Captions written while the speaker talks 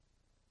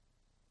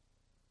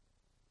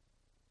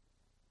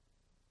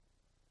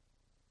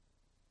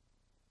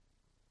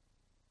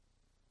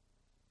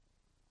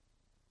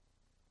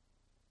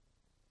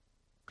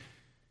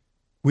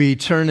We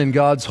turn in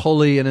God's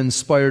holy and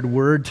inspired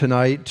word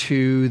tonight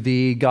to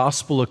the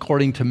Gospel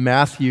according to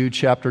Matthew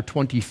chapter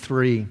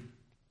 23.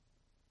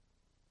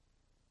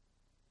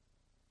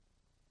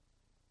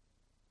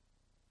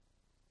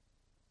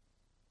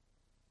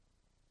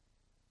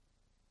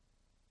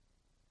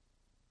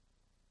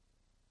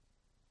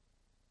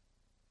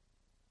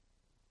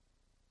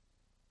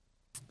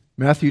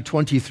 Matthew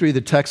 23, the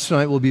text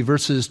tonight will be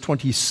verses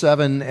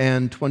 27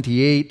 and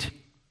 28.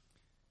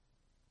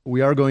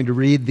 We are going to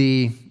read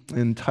the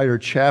entire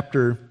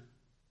chapter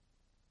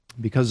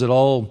because it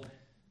all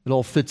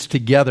fits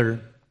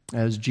together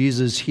as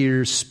Jesus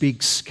here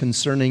speaks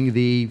concerning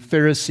the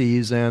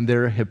Pharisees and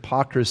their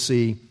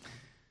hypocrisy.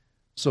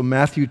 So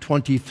Matthew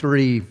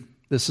 23,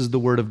 this is the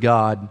word of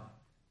God.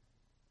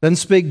 Then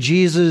spake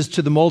Jesus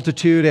to the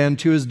multitude and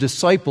to his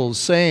disciples,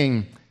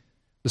 saying,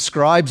 The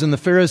scribes and the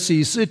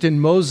Pharisees sit in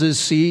Moses'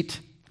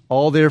 seat.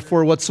 All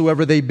therefore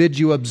whatsoever they bid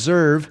you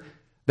observe,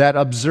 that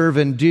observe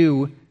and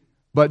do.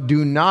 But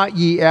do not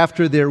ye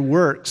after their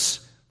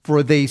works,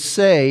 for they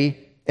say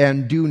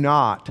and do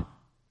not.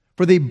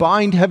 For they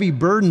bind heavy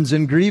burdens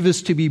and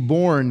grievous to be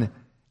borne,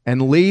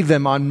 and lay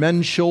them on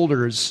men's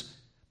shoulders,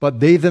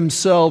 but they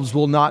themselves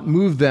will not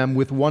move them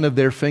with one of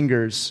their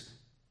fingers.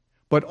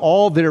 But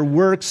all their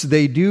works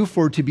they do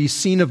for to be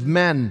seen of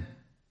men.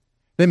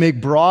 They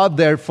make broad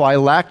their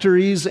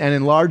phylacteries and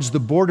enlarge the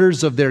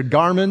borders of their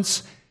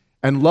garments,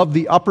 and love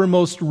the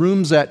uppermost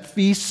rooms at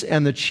feasts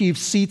and the chief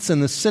seats in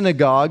the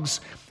synagogues,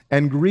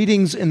 and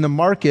greetings in the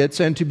markets,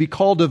 and to be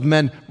called of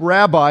men,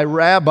 Rabbi,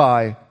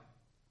 Rabbi.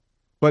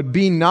 But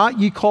be not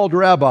ye called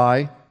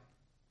Rabbi,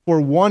 for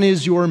one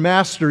is your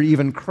master,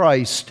 even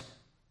Christ,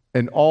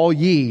 and all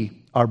ye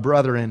are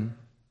brethren.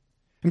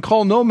 And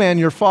call no man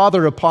your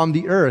father upon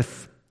the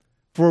earth,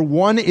 for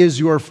one is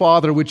your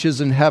Father which is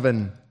in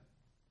heaven.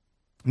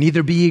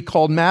 Neither be ye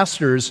called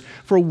masters,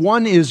 for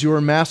one is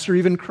your master,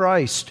 even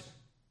Christ.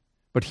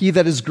 But he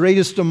that is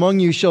greatest among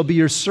you shall be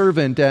your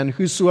servant, and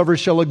whosoever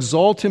shall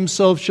exalt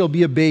himself shall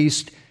be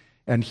abased,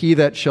 and he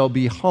that shall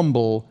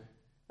humble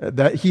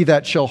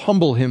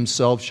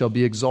himself shall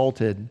be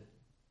exalted.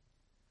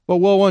 But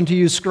woe unto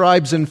you,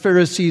 scribes and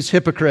Pharisees,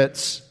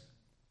 hypocrites!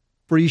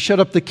 For ye shut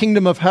up the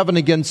kingdom of heaven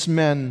against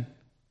men.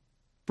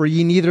 For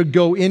ye neither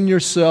go in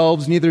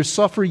yourselves, neither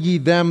suffer ye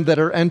them that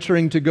are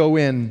entering to go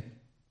in.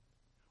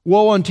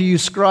 Woe unto you,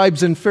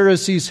 scribes and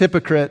Pharisees,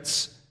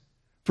 hypocrites!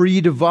 For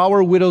ye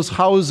devour widows'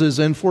 houses,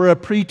 and for a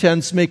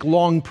pretense make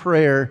long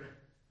prayer.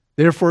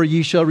 Therefore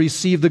ye shall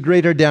receive the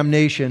greater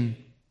damnation.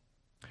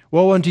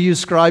 Woe unto you,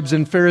 scribes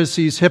and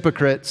Pharisees,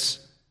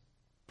 hypocrites!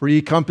 For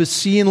ye compass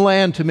sea and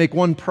land to make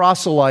one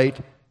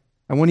proselyte,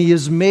 and when he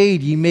is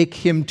made, ye make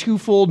him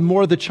twofold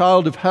more the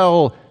child of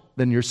hell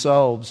than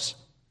yourselves.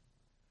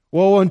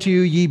 Woe unto you,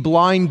 ye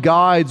blind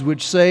guides,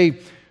 which say,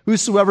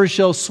 Whosoever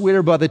shall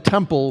swear by the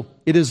temple,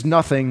 it is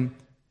nothing.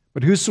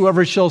 But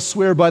whosoever shall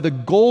swear by the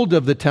gold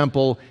of the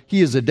temple,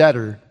 he is a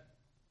debtor.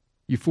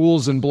 Ye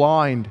fools and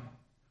blind,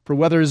 for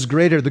whether is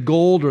greater, the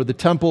gold or the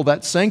temple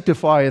that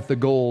sanctifieth the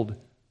gold?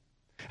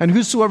 And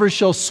whosoever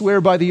shall swear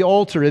by the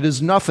altar, it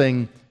is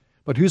nothing.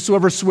 But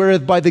whosoever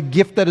sweareth by the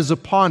gift that is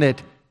upon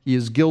it, he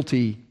is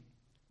guilty.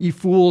 Ye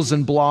fools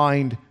and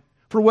blind,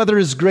 for whether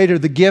is greater,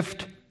 the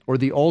gift or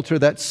the altar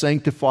that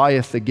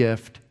sanctifieth the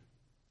gift?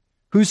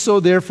 Whoso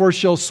therefore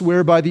shall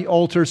swear by the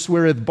altar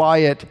sweareth by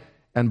it,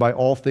 and by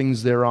all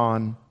things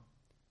thereon.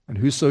 And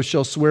whoso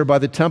shall swear by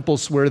the temple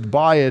sweareth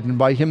by it, and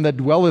by him that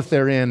dwelleth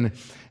therein.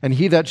 And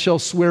he that shall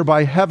swear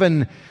by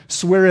heaven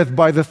sweareth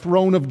by the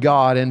throne of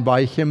God, and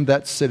by him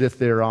that sitteth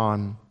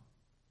thereon.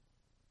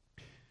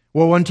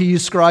 Woe unto you,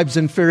 scribes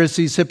and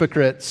Pharisees,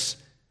 hypocrites!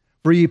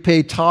 For ye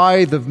pay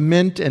tithe of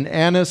mint and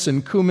anise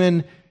and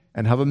cumin,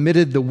 and have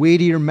omitted the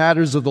weightier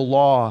matters of the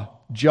law,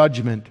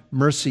 judgment,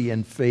 mercy,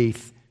 and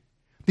faith.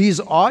 These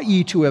ought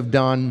ye to have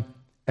done,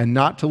 and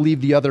not to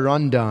leave the other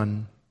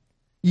undone.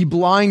 Ye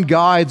blind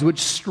guides, which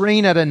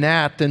strain at a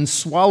gnat and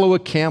swallow a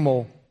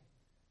camel.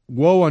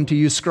 Woe unto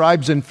you,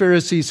 scribes and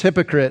Pharisees,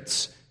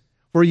 hypocrites!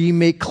 For ye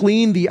make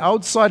clean the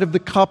outside of the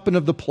cup and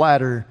of the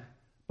platter,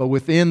 but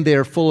within they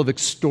are full of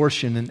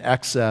extortion and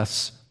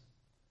excess.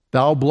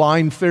 Thou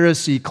blind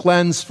Pharisee,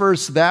 cleanse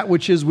first that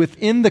which is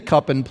within the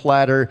cup and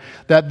platter,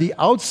 that the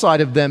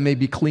outside of them may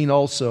be clean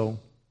also.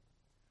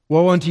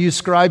 Woe unto you,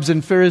 scribes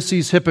and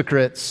Pharisees,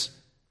 hypocrites!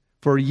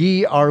 For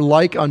ye are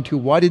like unto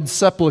whited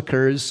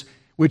sepulchres,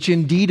 which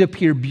indeed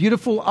appear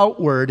beautiful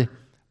outward,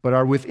 but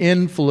are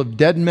within full of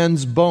dead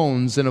men's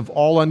bones and of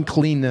all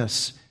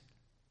uncleanness.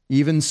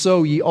 Even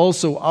so ye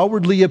also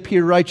outwardly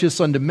appear righteous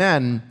unto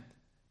men,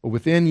 but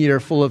within ye are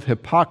full of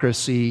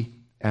hypocrisy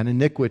and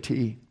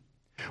iniquity.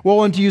 Woe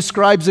unto you,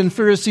 scribes and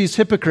Pharisees,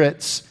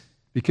 hypocrites!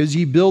 Because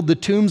ye build the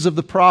tombs of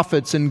the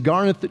prophets and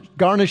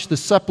garnish the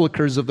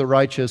sepulchres of the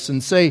righteous,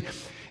 and say,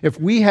 If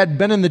we had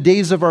been in the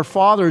days of our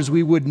fathers,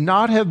 we would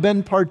not have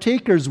been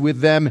partakers with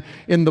them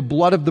in the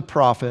blood of the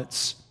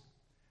prophets.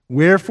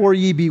 Wherefore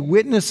ye be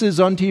witnesses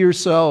unto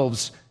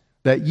yourselves,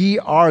 that ye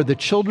are the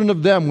children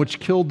of them which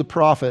killed the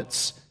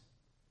prophets.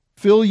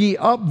 Fill ye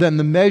up then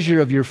the measure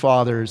of your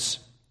fathers.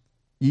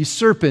 Ye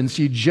serpents,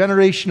 ye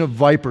generation of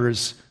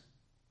vipers,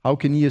 how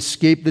can ye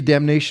escape the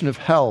damnation of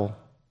hell?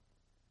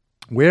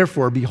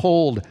 Wherefore,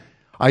 behold,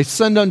 I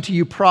send unto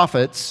you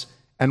prophets,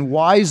 and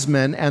wise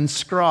men, and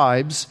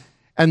scribes,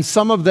 and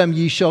some of them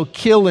ye shall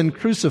kill and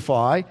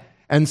crucify,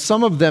 and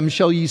some of them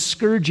shall ye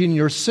scourge in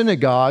your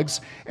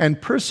synagogues,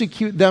 and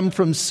persecute them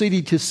from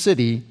city to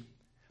city,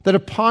 that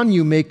upon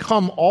you may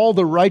come all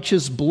the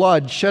righteous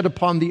blood shed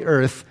upon the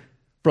earth,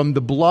 from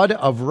the blood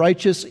of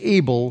righteous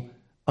Abel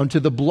unto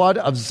the blood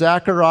of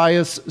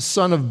Zacharias,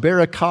 son of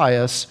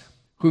Barachias,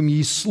 whom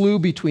ye slew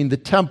between the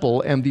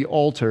temple and the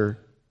altar.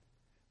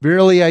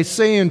 Verily I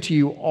say unto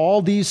you,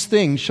 all these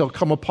things shall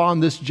come upon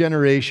this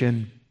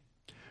generation.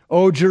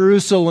 O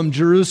Jerusalem,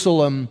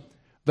 Jerusalem,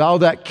 thou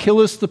that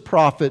killest the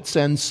prophets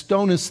and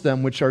stonest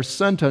them which are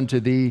sent unto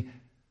thee,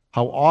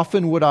 how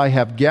often would I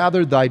have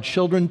gathered thy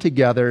children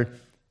together,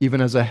 even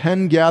as a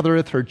hen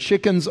gathereth her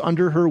chickens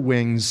under her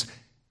wings,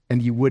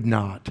 and ye would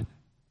not.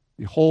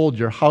 Behold,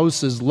 your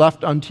house is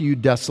left unto you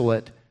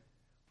desolate.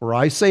 For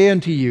I say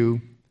unto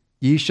you,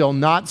 ye shall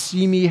not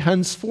see me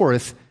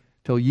henceforth,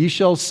 till ye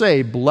shall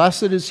say,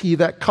 Blessed is he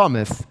that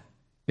cometh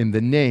in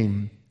the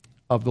name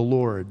of the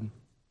Lord.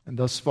 And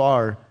thus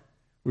far,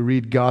 we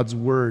read God's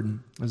word.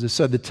 As I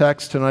said, the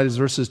text tonight is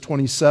verses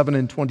 27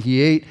 and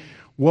 28.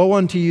 Woe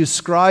unto you,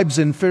 scribes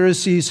and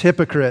Pharisees,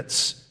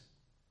 hypocrites!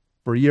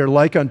 For ye are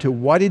like unto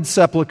whited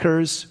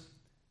sepulchres,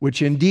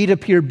 which indeed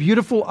appear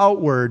beautiful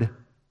outward,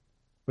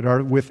 but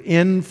are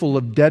within full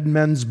of dead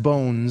men's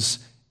bones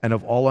and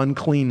of all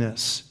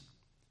uncleanness.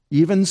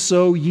 Even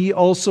so ye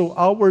also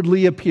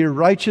outwardly appear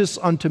righteous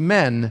unto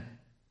men,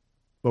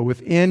 but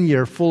within ye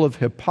are full of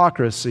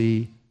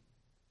hypocrisy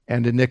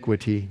and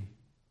iniquity.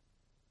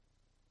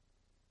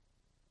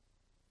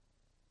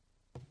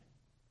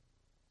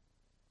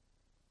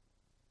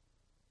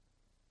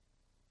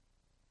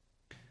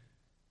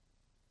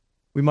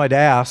 We might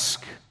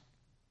ask,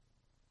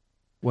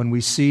 when we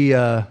see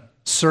a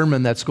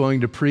sermon that's going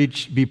to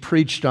be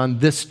preached on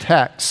this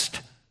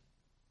text,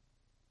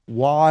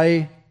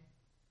 why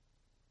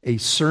a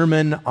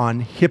sermon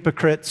on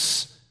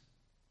hypocrites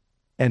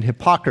and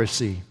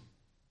hypocrisy?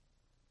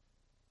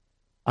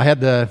 I had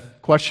the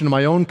question in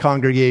my own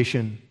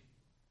congregation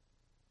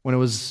when it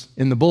was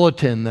in the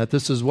bulletin that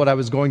this is what I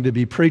was going to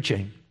be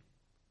preaching.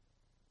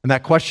 And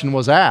that question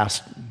was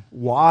asked,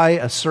 why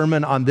a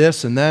sermon on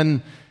this? And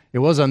then it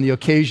was on the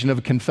occasion of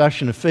a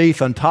confession of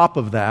faith on top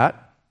of that.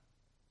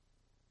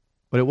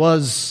 But it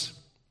was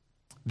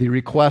the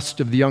request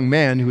of the young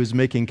man who was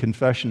making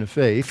confession of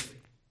faith.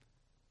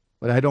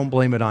 But I don't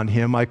blame it on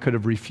him. I could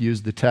have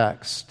refused the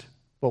text.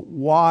 But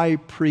why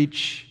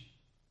preach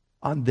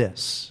on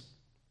this?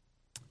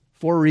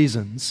 4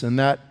 reasons, and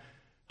that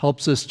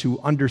helps us to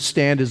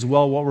understand as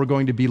well what we're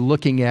going to be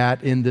looking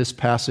at in this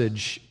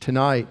passage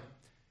tonight.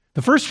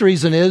 The first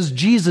reason is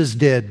Jesus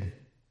did,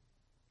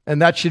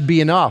 and that should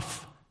be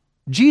enough.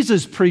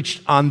 Jesus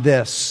preached on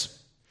this.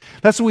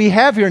 That's what we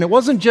have here. And it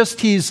wasn't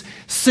just he's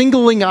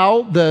singling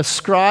out the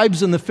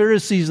scribes and the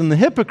Pharisees and the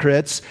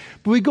hypocrites,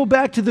 but we go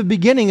back to the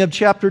beginning of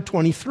chapter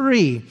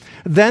 23.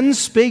 Then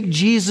spake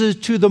Jesus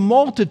to the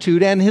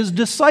multitude and his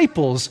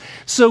disciples.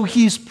 So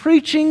he's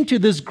preaching to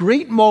this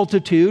great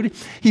multitude.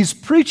 He's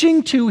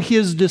preaching to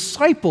his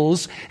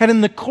disciples. And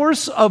in the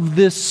course of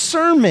this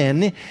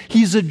sermon,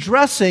 he's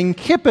addressing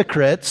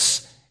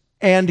hypocrites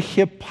and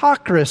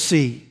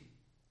hypocrisy.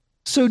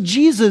 So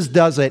Jesus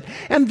does it.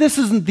 And this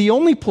isn't the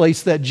only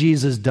place that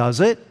Jesus does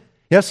it.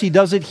 Yes, he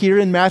does it here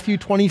in Matthew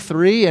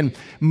 23, and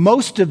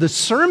most of the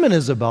sermon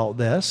is about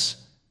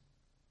this.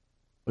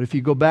 But if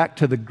you go back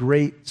to the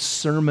great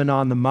Sermon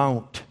on the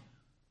Mount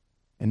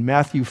in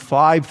Matthew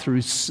 5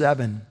 through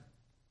 7,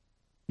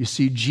 you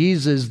see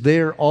Jesus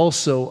there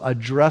also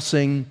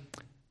addressing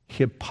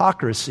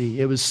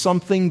hypocrisy. It was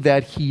something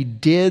that he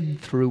did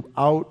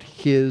throughout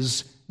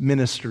his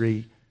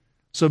ministry.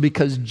 So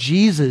because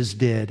Jesus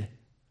did,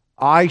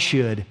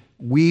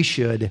 we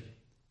should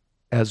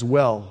as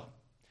well.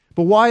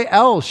 But why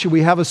else should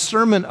we have a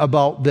sermon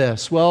about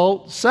this?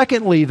 Well,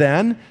 secondly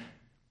then,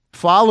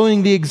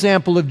 following the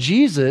example of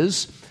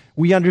Jesus,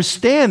 we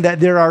understand that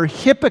there are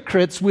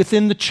hypocrites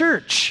within the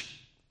church.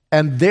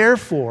 And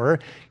therefore,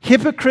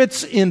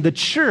 hypocrites in the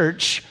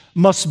church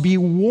must be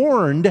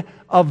warned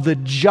of the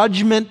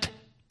judgment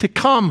to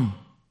come.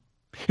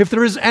 If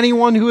there is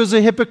anyone who is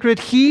a hypocrite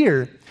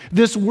here,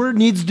 this word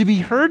needs to be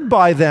heard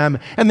by them,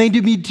 and they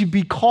need to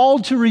be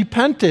called to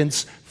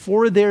repentance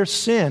for their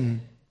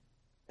sin.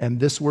 And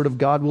this word of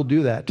God will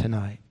do that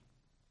tonight.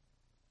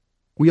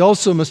 We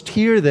also must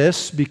hear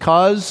this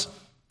because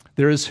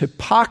there is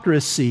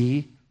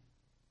hypocrisy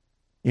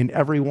in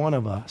every one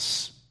of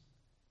us.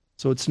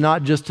 So it's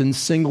not just in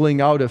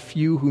singling out a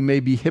few who may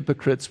be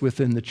hypocrites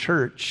within the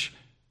church.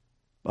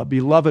 But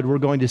beloved, we're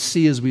going to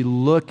see as we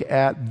look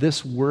at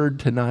this word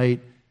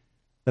tonight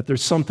that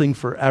there's something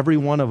for every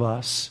one of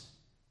us.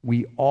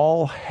 We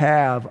all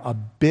have a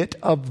bit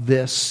of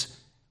this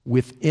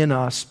within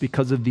us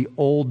because of the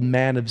old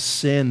man of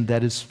sin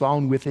that is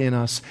found within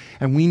us.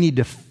 And we need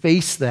to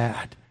face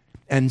that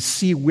and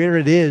see where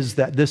it is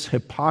that this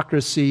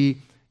hypocrisy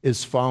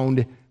is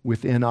found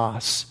within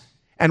us.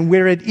 And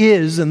where it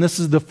is, and this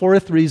is the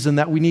fourth reason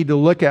that we need to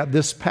look at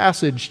this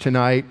passage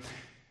tonight,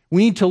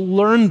 we need to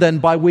learn then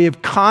by way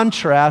of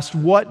contrast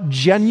what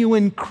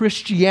genuine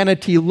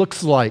Christianity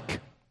looks like.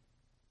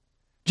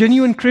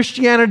 Genuine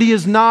Christianity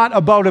is not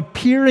about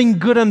appearing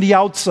good on the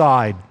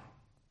outside.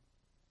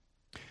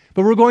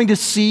 But we're going to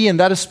see, and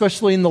that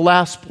especially in the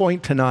last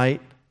point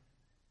tonight,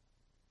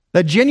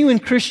 that genuine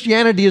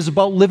Christianity is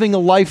about living a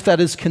life that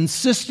is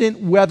consistent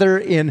whether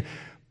in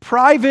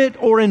private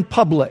or in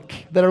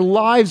public, that our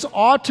lives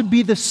ought to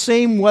be the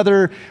same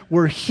whether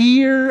we're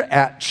here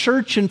at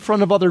church in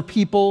front of other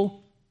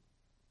people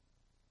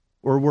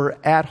or we're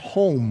at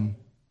home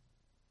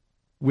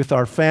with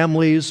our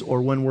families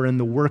or when we're in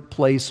the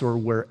workplace or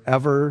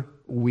wherever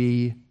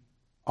we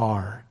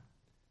are.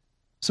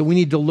 So we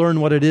need to learn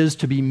what it is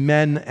to be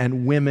men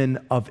and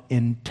women of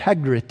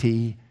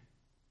integrity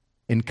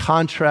in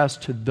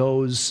contrast to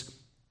those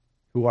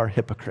who are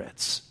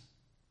hypocrites.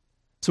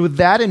 So with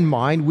that in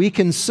mind, we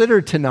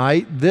consider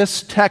tonight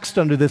this text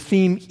under the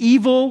theme,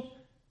 evil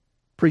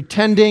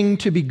pretending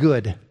to be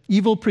good.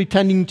 Evil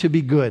pretending to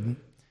be good.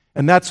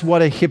 And that's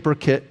what a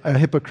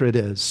hypocrite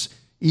is.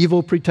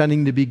 Evil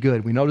pretending to be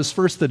good. We notice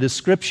first the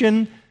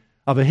description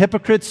of a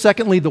hypocrite.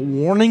 Secondly, the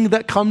warning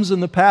that comes in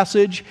the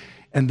passage.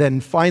 And then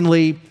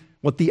finally,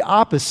 what the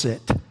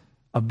opposite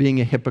of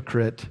being a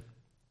hypocrite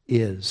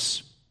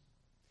is.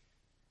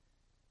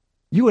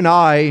 You and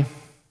I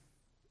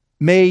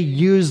may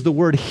use the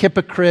word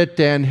hypocrite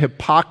and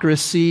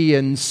hypocrisy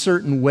in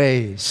certain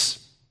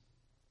ways.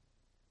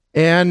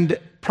 And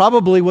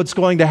probably what's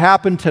going to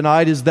happen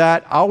tonight is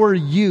that our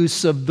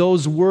use of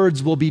those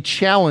words will be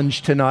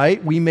challenged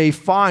tonight. We may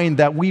find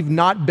that we've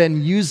not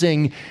been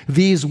using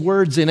these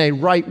words in a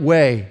right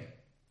way.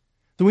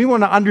 So we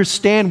want to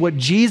understand what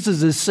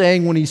Jesus is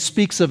saying when he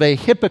speaks of a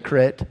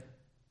hypocrite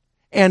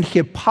and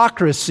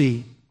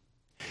hypocrisy.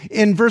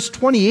 In verse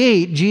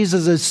 28,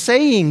 Jesus is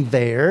saying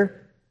there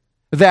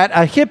that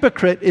a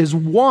hypocrite is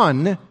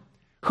one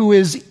who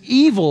is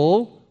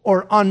evil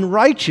or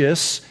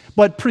unrighteous,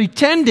 but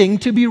pretending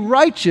to be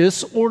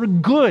righteous or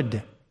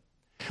good.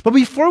 But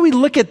before we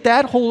look at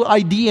that whole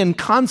idea and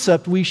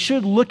concept, we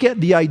should look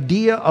at the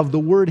idea of the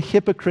word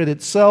hypocrite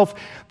itself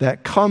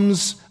that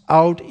comes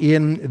out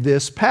in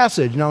this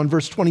passage. Now in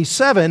verse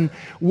 27,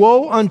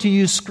 woe unto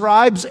you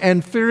scribes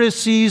and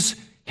Pharisees,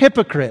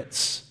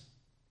 hypocrites.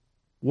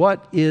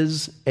 What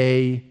is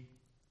a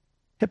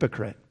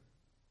hypocrite?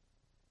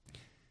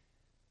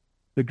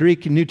 The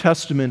Greek New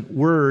Testament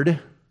word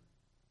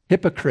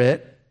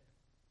hypocrite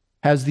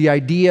has the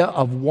idea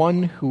of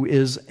one who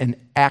is an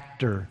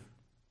actor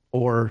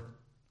or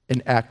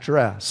an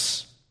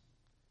actress.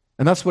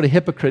 And that's what a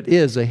hypocrite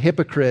is. A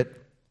hypocrite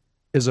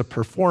is a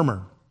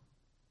performer.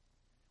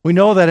 We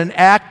know that an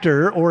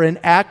actor or an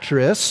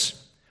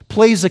actress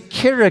plays a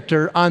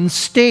character on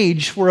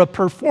stage for a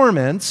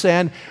performance,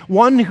 and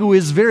one who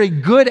is very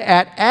good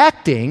at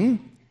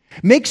acting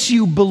makes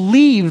you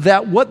believe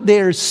that what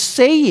they're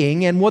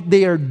saying and what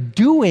they are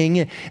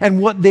doing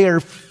and what they are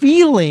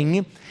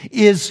feeling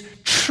is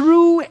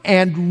true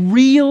and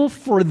real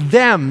for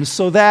them,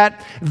 so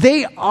that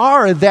they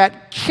are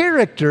that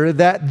character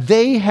that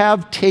they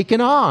have taken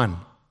on.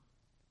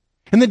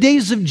 In the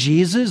days of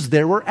Jesus,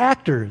 there were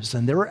actors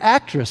and there were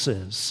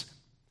actresses.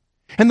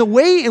 And the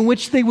way in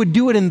which they would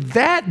do it in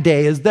that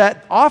day is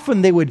that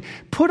often they would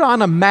put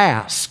on a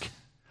mask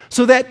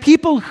so that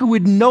people who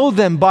would know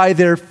them by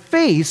their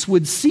face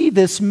would see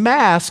this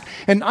mask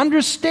and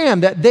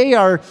understand that they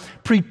are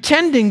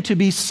pretending to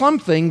be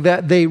something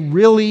that they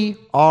really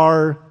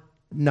are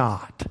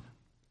not.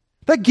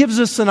 That gives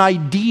us an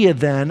idea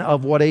then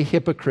of what a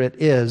hypocrite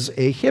is.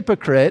 A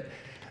hypocrite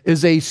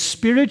is a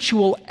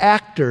spiritual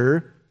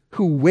actor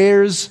who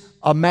wears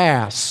a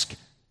mask.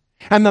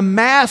 And the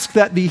mask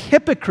that the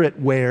hypocrite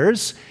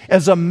wears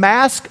is a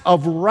mask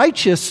of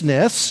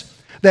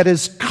righteousness that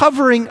is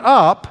covering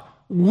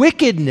up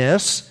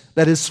wickedness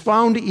that is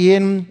found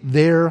in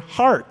their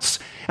hearts.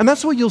 And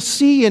that's what you'll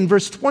see in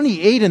verse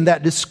 28 in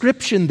that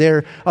description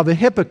there of a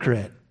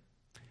hypocrite.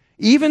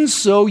 Even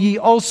so, ye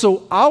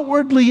also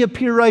outwardly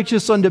appear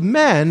righteous unto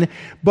men,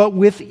 but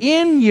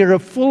within ye are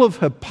full of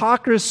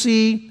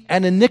hypocrisy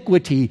and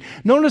iniquity.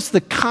 Notice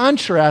the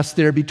contrast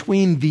there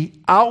between the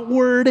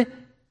outward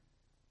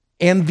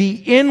and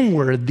the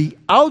inward, the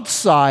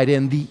outside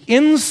and the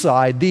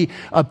inside, the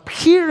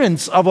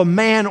appearance of a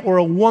man or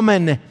a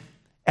woman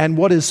and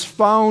what is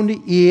found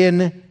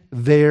in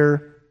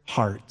their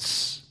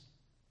hearts.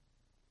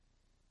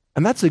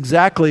 And that's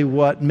exactly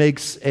what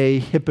makes a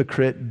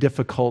hypocrite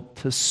difficult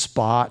to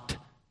spot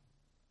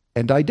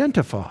and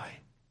identify.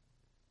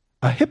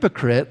 A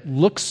hypocrite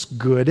looks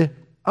good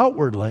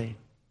outwardly.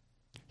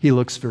 He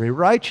looks very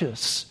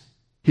righteous.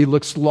 He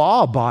looks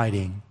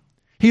law-abiding.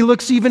 He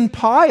looks even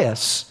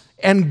pious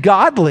and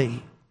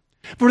godly.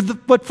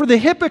 But for the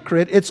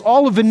hypocrite, it's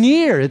all a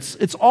veneer.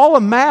 It's all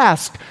a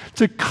mask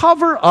to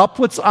cover up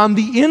what's on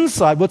the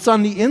inside. What's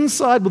on the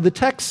inside? Well, the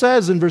text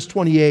says in verse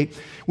 28,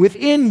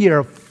 within ye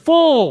are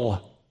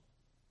full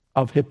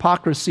of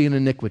hypocrisy and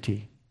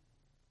iniquity.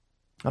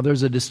 Now,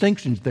 there's a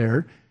distinction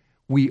there.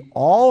 We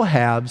all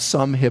have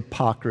some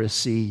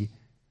hypocrisy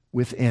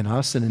within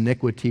us and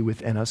iniquity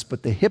within us,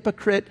 but the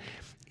hypocrite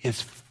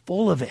is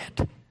full of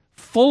it.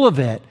 Full of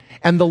it.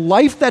 And the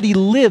life that he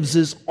lives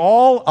is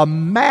all a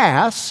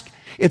mask.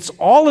 It's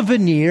all a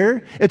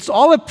veneer. It's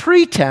all a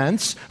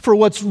pretense for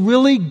what's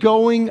really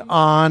going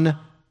on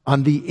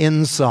the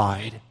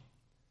inside.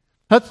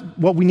 That's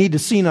what we need to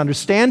see and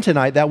understand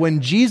tonight, that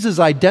when Jesus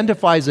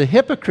identifies a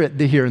hypocrite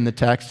here in the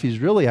text, he's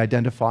really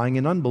identifying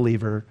an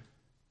unbeliever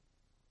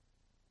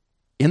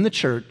in the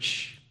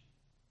church,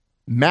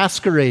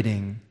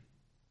 masquerading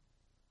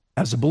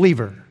as a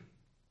believer.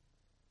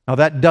 Now,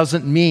 that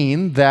doesn't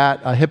mean that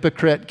a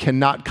hypocrite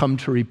cannot come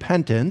to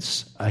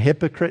repentance. A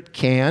hypocrite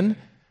can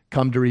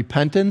come to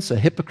repentance. A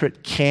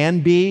hypocrite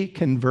can be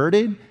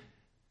converted.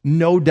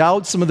 No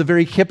doubt some of the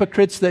very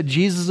hypocrites that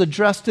Jesus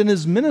addressed in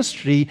his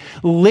ministry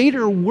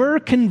later were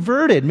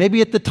converted.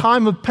 Maybe at the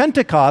time of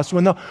Pentecost,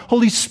 when the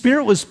Holy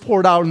Spirit was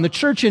poured out and the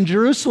church in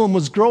Jerusalem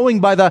was growing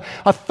by the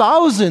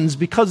thousands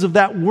because of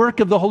that work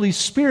of the Holy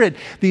Spirit,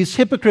 these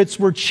hypocrites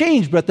were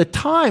changed. But at the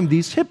time,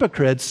 these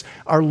hypocrites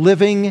are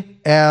living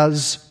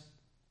as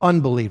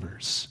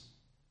unbelievers.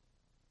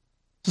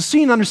 So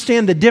see and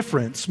understand the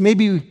difference.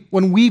 Maybe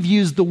when we've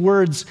used the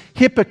words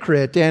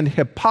hypocrite and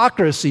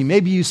hypocrisy,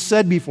 maybe you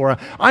said before,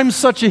 I'm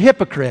such a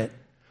hypocrite,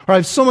 or I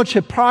have so much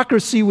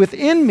hypocrisy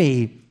within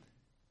me.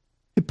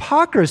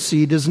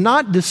 Hypocrisy does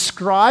not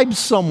describe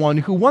someone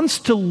who wants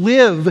to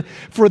live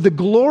for the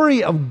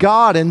glory of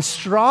God and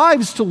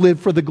strives to live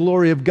for the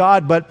glory of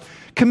God, but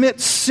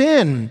commits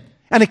sin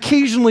and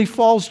occasionally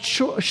falls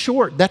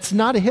short. That's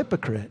not a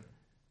hypocrite.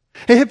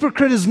 A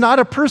hypocrite is not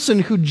a person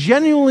who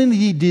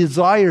genuinely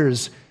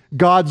desires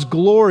God's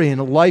glory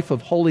and a life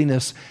of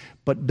holiness,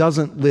 but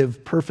doesn't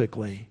live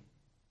perfectly.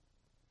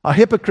 A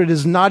hypocrite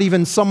is not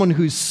even someone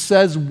who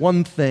says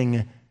one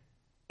thing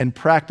and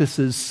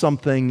practices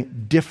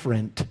something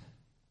different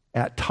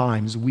at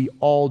times. We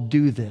all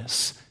do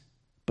this,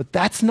 but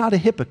that's not a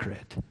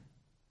hypocrite.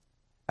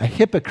 A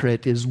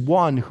hypocrite is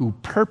one who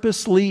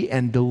purposely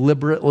and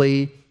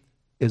deliberately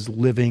is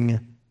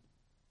living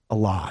a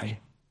lie.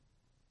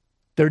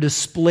 Their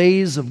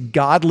displays of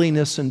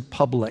godliness in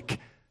public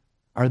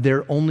are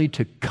there only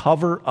to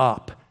cover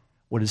up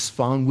what is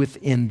found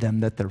within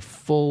them, that they're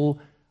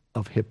full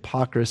of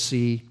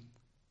hypocrisy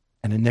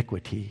and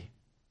iniquity.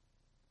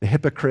 The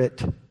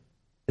hypocrite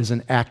is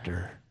an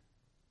actor.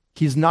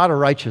 He's not a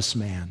righteous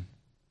man.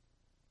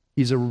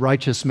 He's a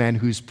righteous man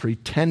who's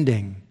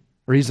pretending,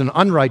 or he's an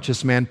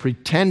unrighteous man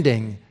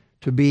pretending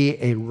to be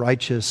a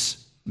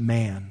righteous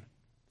man.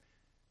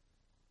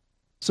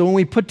 So when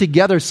we put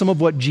together some of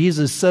what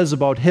Jesus says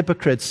about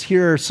hypocrites,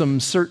 here are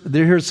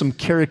some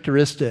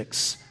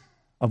characteristics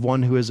of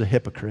one who is a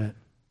hypocrite.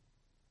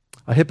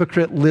 A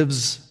hypocrite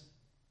lives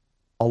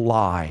a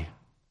lie.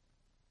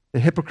 The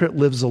hypocrite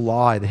lives a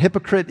lie. The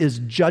hypocrite is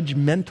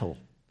judgmental.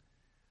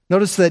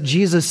 Notice that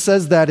Jesus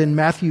says that in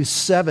Matthew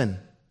 7.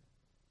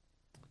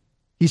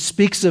 He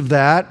speaks of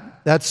that.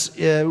 That's,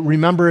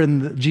 remember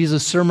in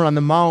Jesus' Sermon on the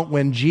Mount,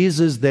 when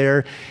Jesus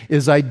there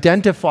is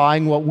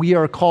identifying what we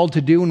are called to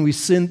do when we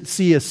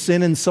see a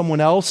sin in someone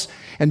else.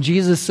 And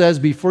Jesus says,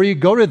 before you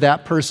go to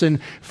that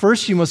person,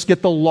 first you must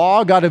get the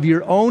log out of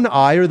your own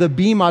eye, or the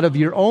beam out of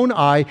your own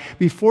eye,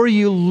 before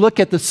you look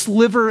at the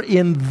sliver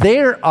in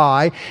their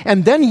eye.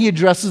 And then he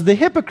addresses the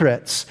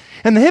hypocrites.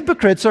 And the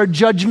hypocrites are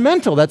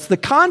judgmental. That's the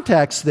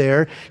context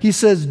there. He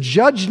says,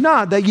 judge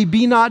not, that ye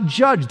be not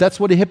judged.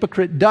 That's what a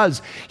hypocrite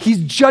does. He's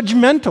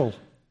judgmental.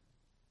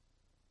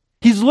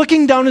 He's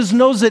looking down his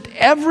nose at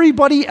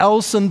everybody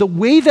else and the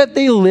way that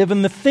they live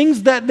and the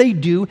things that they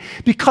do,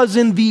 because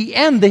in the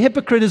end, the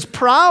hypocrite is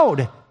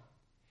proud.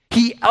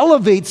 He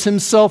elevates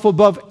himself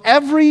above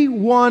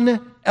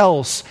everyone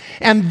else.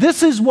 And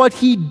this is what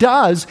he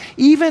does,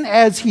 even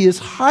as he is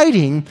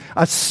hiding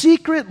a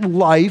secret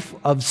life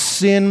of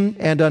sin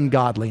and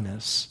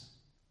ungodliness.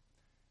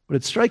 But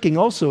it's striking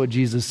also what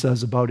Jesus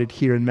says about it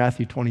here in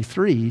Matthew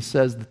 23. He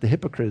says that the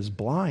hypocrite is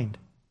blind.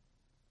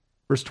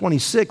 Verse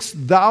 26,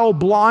 thou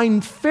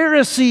blind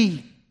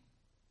Pharisee.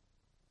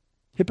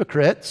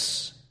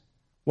 Hypocrites,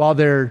 while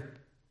they're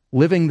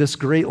living this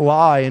great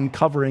lie and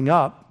covering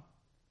up,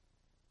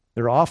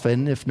 they're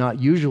often, if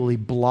not usually,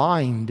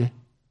 blind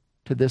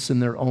to this in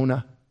their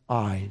own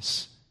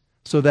eyes,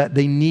 so that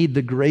they need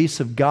the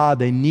grace of God.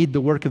 They need the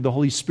work of the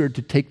Holy Spirit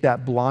to take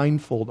that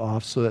blindfold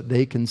off so that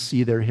they can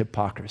see their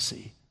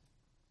hypocrisy.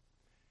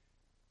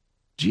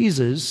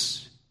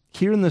 Jesus,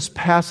 here in this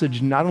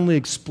passage, not only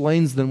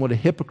explains then what a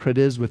hypocrite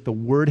is with the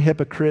word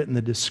hypocrite and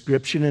the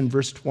description in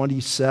verse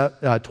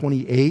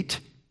 28,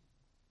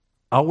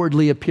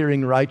 outwardly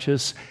appearing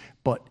righteous,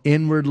 but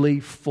inwardly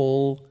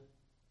full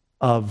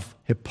of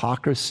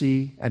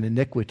hypocrisy and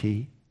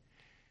iniquity.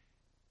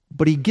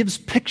 But he gives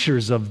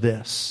pictures of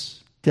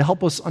this to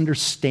help us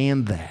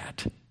understand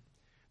that.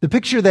 The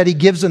picture that he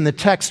gives in the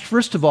text,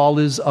 first of all,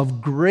 is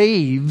of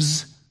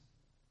graves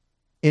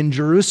in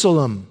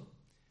Jerusalem.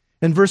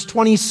 In verse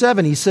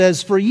 27, he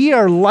says, for ye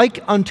are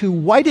like unto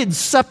whited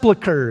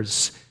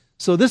sepulchres.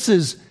 So this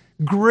is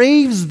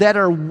graves that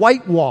are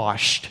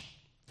whitewashed.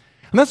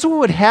 And that's what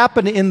would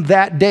happen in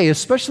that day,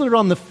 especially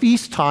around the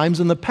feast times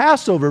and the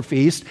Passover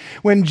feast.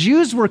 When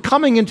Jews were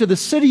coming into the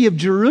city of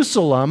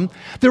Jerusalem,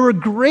 there were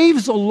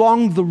graves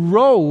along the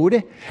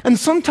road, and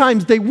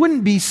sometimes they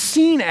wouldn't be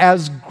seen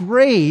as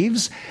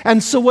graves.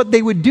 And so what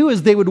they would do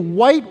is they would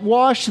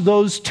whitewash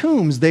those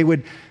tombs. They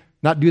would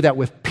not do that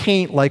with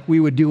paint like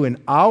we would do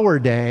in our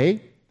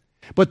day,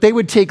 but they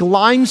would take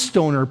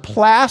limestone or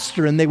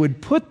plaster and they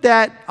would put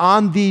that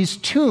on these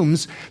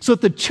tombs so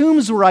that the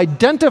tombs were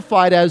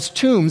identified as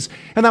tombs.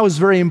 And that was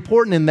very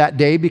important in that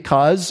day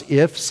because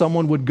if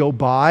someone would go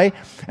by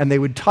and they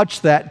would touch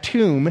that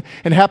tomb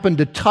and happen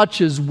to touch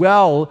as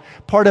well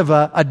part of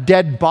a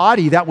dead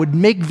body, that would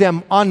make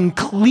them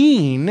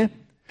unclean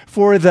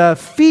for the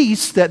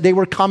feast that they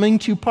were coming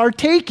to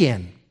partake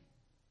in.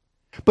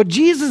 But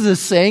Jesus is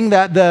saying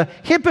that the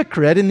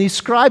hypocrite and these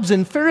scribes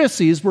and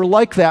Pharisees were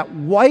like that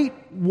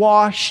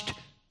whitewashed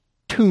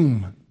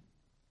tomb.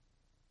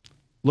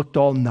 Looked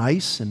all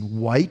nice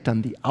and white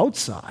on the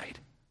outside.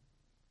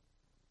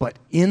 But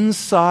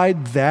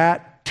inside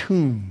that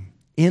tomb,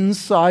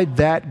 inside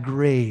that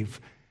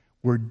grave,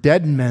 were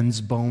dead men's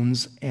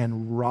bones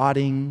and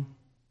rotting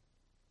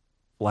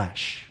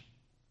flesh.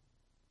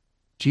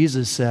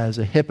 Jesus says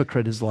a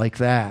hypocrite is like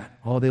that.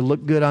 Oh, they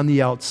look good on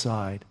the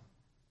outside,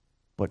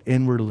 but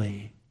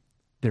inwardly,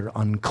 they're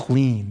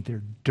unclean,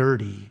 they're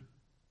dirty,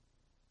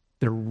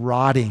 they're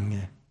rotting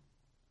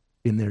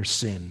in their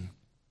sin.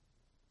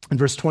 In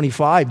verse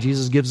 25,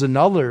 Jesus gives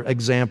another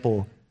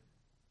example.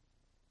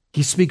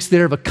 He speaks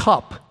there of a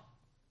cup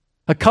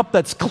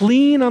that's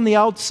clean on the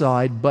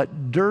outside,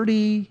 but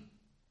dirty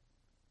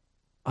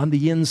on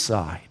the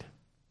inside.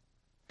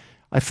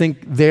 I think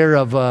there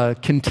of a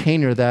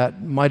container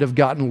that might have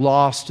gotten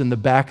lost in the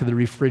back of the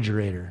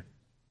refrigerator.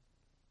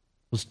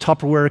 Those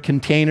Tupperware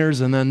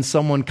containers, and then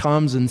someone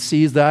comes and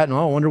sees that, and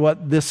I wonder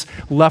what this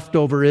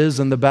leftover is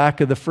in the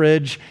back of the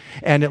fridge,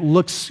 and it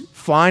looks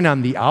fine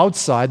on the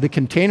outside. The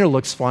container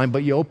looks fine,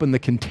 but you open the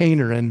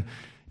container and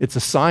it's a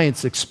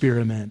science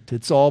experiment.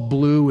 It's all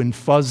blue and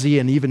fuzzy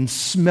and even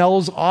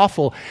smells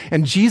awful.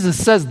 And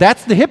Jesus says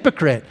that's the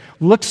hypocrite.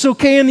 Looks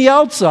okay on the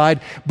outside,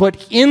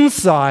 but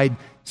inside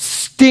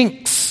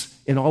stinks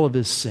in all of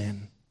his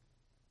sin.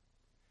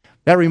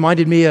 That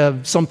reminded me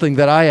of something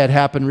that I had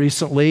happen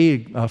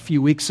recently, a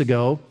few weeks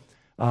ago.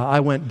 I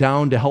went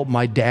down to help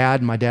my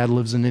dad. My dad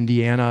lives in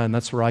Indiana, and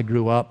that's where I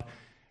grew up.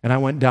 And I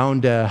went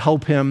down to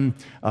help him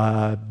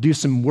do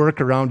some work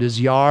around his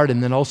yard,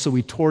 and then also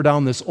we tore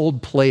down this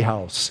old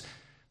playhouse.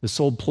 This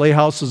old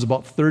playhouse was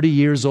about 30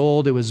 years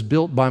old. It was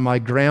built by my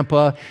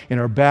grandpa in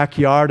our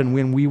backyard, and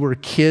when we were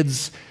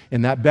kids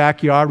in that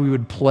backyard, we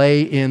would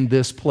play in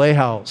this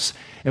playhouse.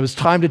 It was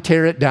time to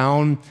tear it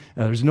down.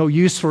 There was no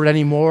use for it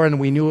anymore, and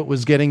we knew it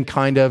was getting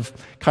kind of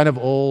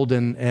old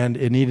and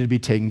it needed to be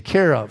taken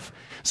care of.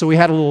 So we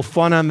had a little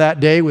fun on that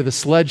day with a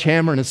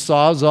sledgehammer and a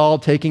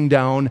sawzall taking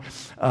down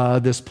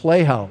this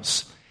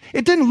playhouse.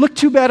 It didn't look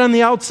too bad on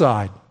the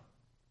outside.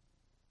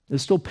 It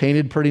was still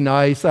painted pretty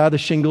nice. The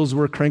shingles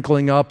were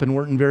crinkling up and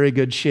weren't in very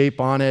good shape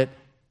on it.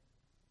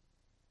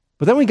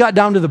 But then we got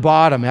down to the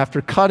bottom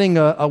after cutting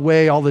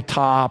away all the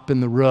top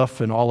and the roof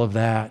and all of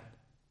that.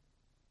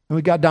 And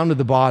we got down to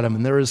the bottom,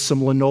 and there was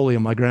some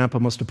linoleum. My grandpa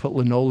must have put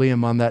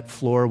linoleum on that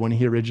floor when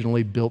he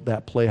originally built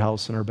that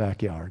playhouse in our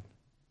backyard.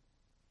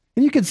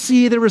 And you could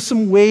see there were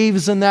some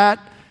waves in that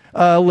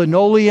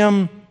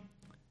linoleum.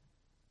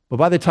 But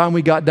by the time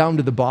we got down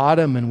to the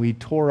bottom and we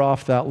tore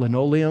off that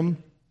linoleum,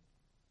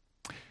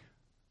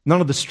 none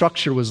of the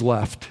structure was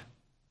left.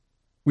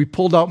 We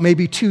pulled out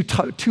maybe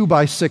two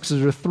by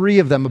sixes or three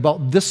of them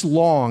about this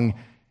long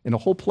in a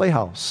whole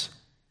playhouse.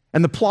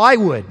 And the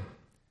plywood,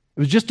 it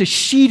was just a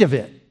sheet of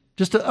it.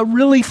 Just a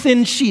really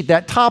thin sheet,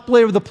 that top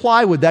layer of the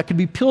plywood that could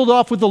be peeled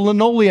off with the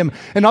linoleum,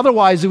 and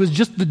otherwise it was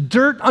just the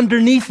dirt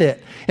underneath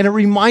it. And it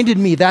reminded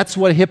me that's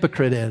what a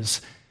hypocrite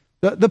is.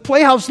 The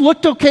playhouse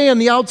looked okay on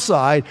the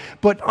outside,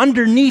 but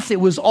underneath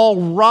it was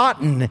all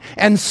rotten,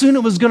 and soon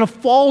it was going to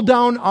fall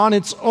down on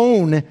its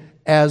own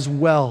as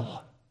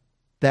well.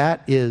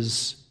 That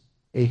is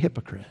a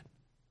hypocrite.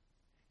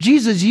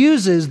 Jesus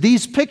uses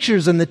these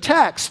pictures in the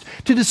text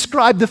to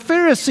describe the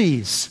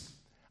Pharisees.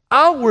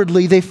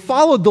 Outwardly, they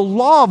followed the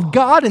law of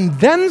God and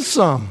then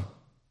some.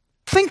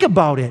 Think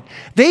about it.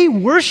 They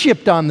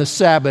worshiped on the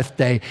Sabbath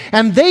day,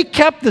 and they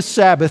kept the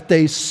Sabbath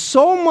day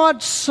so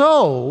much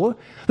so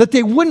that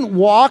they wouldn't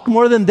walk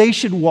more than they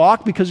should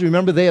walk, because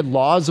remember, they had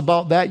laws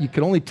about that. You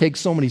could only take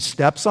so many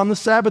steps on the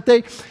Sabbath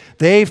day.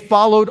 They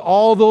followed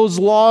all those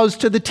laws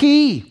to the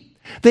T.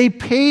 They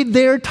paid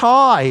their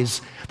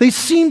tithes. They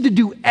seemed to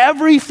do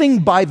everything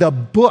by the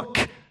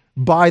book,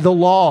 by the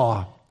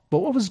law. But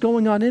what was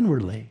going on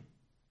inwardly?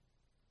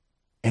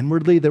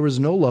 Inwardly, there was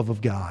no love of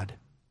God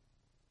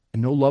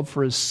and no love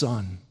for his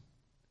Son.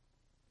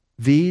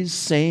 These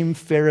same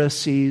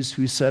Pharisees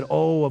who said,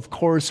 oh, of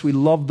course, we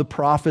love the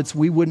prophets.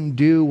 We wouldn't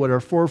do what our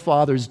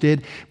forefathers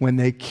did when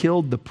they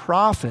killed the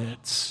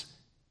prophets.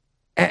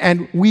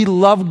 And we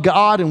love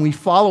God and we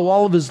follow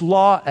all of his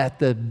law. At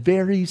the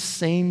very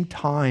same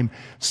time,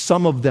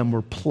 some of them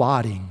were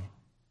plotting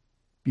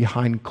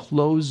behind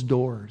closed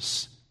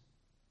doors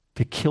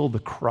to kill the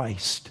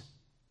Christ,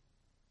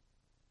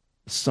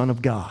 the Son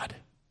of God.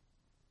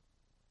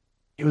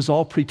 It was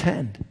all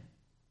pretend.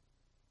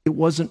 It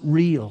wasn't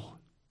real.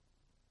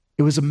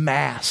 It was a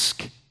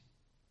mask.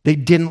 They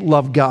didn't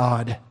love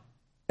God,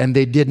 and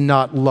they did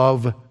not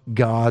love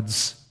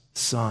God's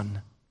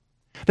Son.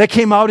 That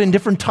came out in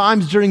different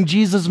times during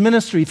Jesus'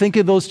 ministry. Think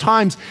of those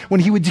times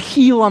when he would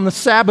heal on the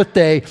Sabbath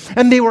day,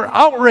 and they were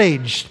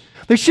outraged.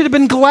 They should have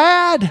been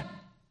glad.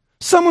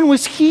 Someone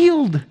was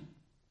healed.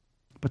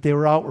 But they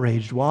were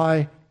outraged.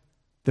 Why?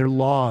 Their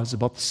laws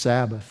about the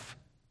Sabbath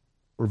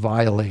were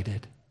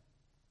violated.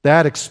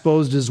 That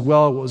exposed as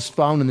well what was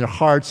found in their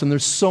hearts, and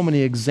there's so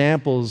many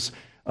examples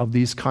of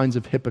these kinds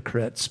of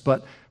hypocrites.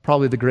 But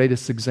probably the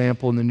greatest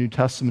example in the New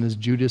Testament is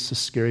Judas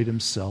Iscariot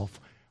himself,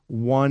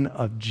 one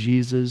of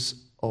Jesus'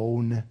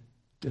 own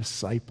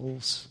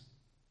disciples.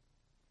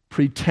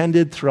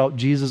 Pretended throughout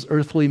Jesus'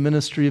 earthly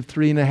ministry of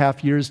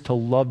 3.5 years to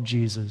love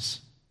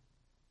Jesus.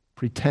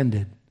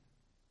 Pretended,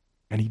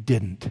 and he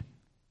didn't.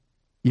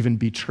 Even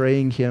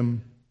betraying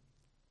him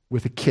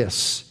with a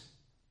kiss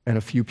and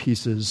a few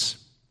pieces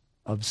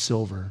of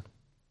silver.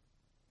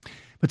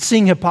 But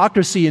seeing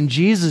hypocrisy in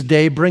Jesus'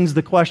 day brings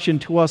the question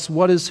to us,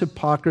 what does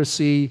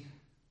hypocrisy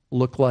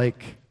look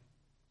like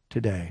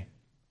today?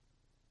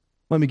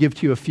 Let me give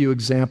to you a few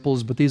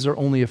examples, but these are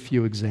only a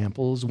few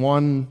examples.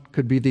 One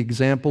could be the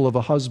example of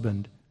a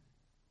husband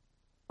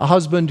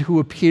who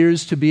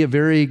appears to be a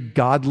very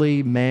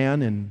godly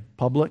man in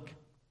public,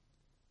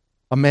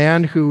 a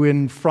man who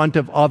in front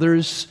of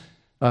others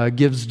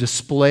gives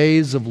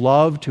displays of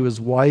love to his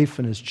wife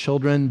and his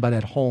children, but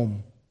at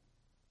home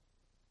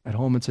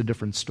it's a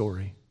different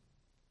story.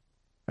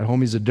 At home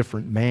he's a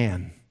different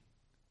man.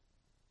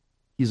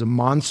 He's a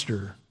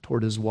monster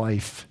toward his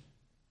wife.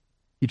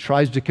 He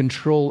tries to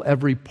control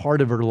every part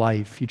of her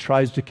life. He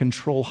tries to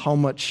control how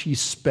much she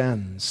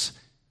spends.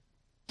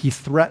 He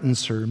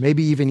threatens her.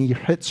 Maybe even he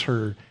hits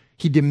her.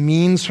 He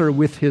demeans her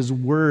with his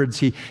words.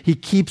 He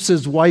keeps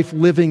his wife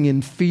living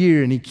in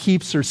fear, and he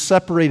keeps her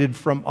separated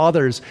from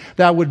others.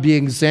 That would be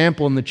an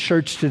example in the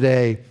church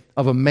today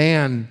of a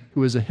man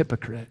who is a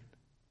hypocrite.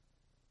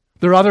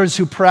 There are others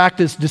who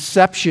practice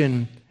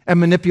deception and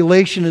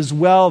manipulation as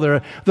well. There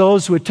are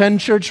those who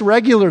attend church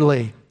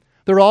regularly.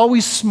 They're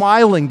always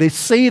smiling. They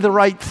say the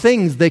right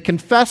things. They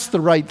confess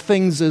the right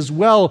things as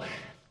well.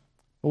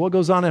 But what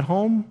goes on at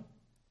home?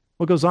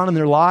 What goes on in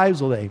their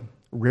lives? Well, they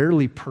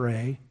rarely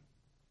pray.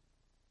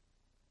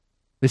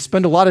 They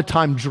spend a lot of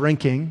time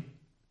drinking.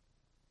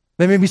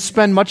 They maybe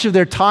spend much of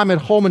their time at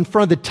home in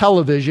front of the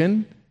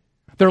television.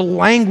 Their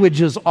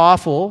language is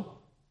awful.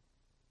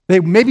 They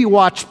maybe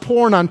watch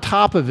porn on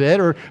top of it,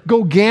 or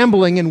go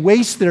gambling and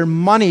waste their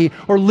money,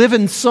 or live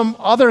in some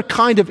other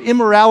kind of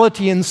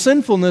immorality and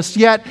sinfulness,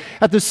 yet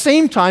at the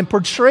same time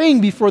portraying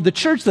before the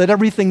church that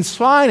everything's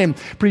fine, and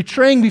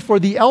portraying before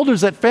the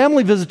elders at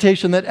family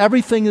visitation that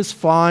everything is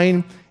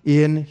fine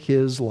in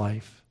his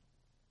life.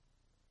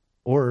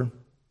 Or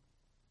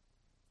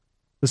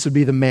this would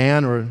be the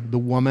man or the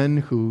woman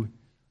who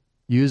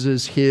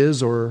uses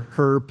his or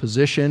her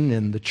position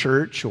in the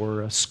church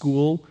or a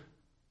school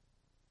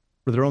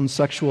for their own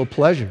sexual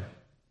pleasure,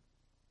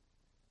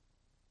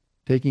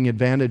 taking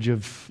advantage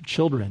of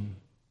children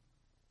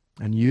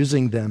and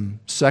using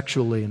them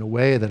sexually in a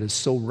way that is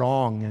so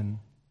wrong and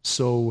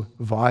so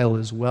vile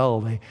as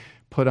well. They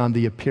put on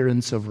the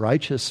appearance of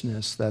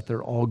righteousness, that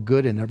they're all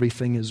good and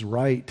everything is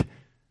right,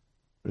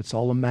 but it's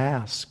all a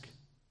mask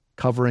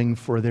covering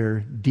for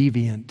their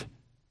deviant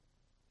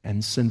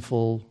and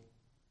sinful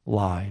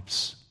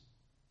lives.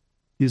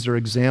 These are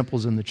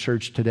examples in the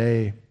church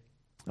today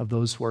of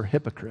those who are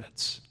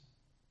hypocrites.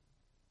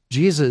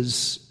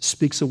 Jesus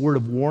speaks a word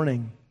of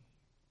warning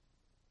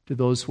to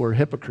those who are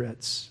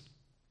hypocrites.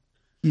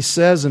 He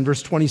says in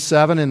verse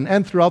 27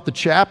 and throughout the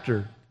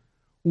chapter,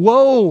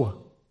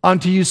 "Woe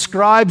unto you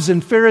scribes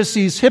and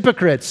Pharisees,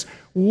 hypocrites!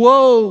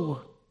 Woe!"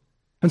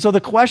 And so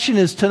the question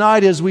is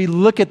tonight, as we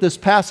look at this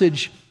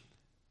passage,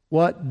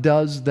 what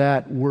does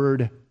that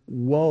word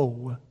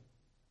woe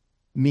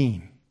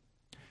mean?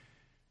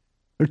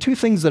 There are two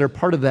things that are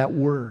part of that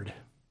word.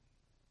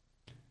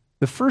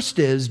 The first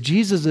is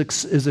Jesus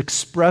is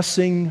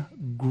expressing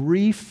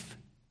grief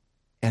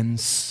and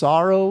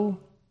sorrow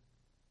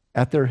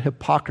at their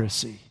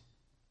hypocrisy.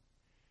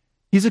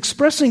 He's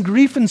expressing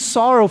grief and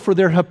sorrow for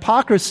their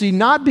hypocrisy,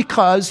 not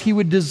because he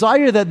would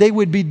desire that they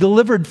would be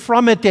delivered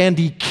from it and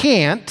he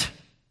can't.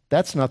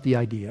 That's not the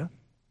idea.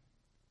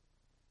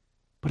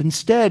 But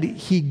instead,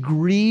 he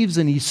grieves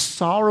and he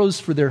sorrows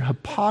for their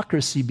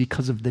hypocrisy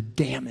because of the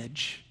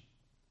damage.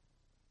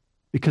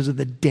 Because of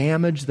the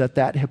damage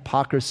that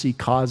hypocrisy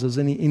causes.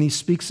 And he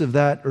speaks of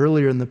that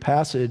earlier in the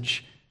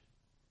passage.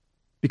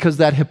 Because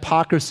that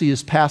hypocrisy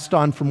is passed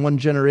on from one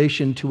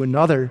generation to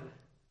another,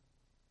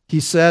 He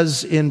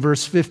says in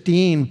verse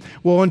 15,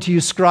 "Woe unto you,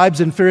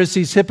 scribes and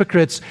Pharisees,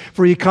 hypocrites,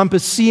 for ye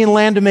compass sea and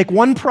land to make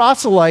one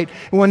proselyte,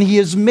 and when he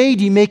is made,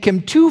 ye make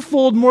him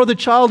twofold more the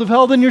child of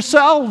hell than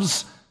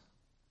yourselves."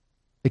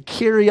 They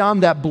carry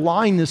on that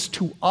blindness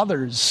to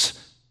others.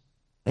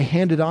 They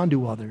hand it on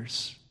to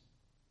others.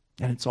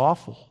 And it's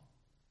awful.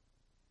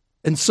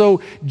 And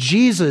so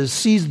Jesus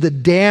sees the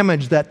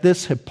damage that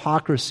this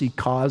hypocrisy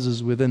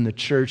causes within the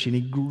church, and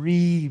he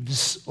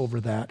grieves over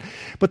that.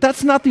 But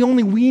that's not the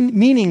only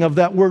meaning of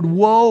that word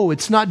woe.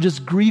 It's not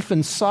just grief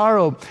and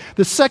sorrow.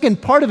 The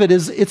second part of it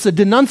is it's a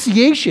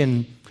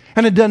denunciation.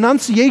 And a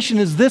denunciation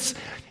is this,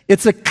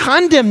 it's a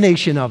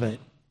condemnation of it.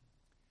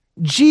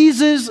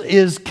 Jesus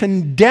is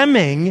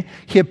condemning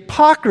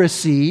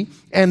hypocrisy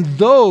and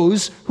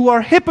those who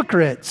are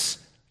hypocrites.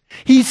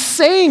 He's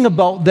saying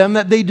about them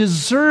that they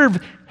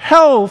deserve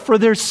hell for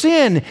their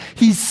sin.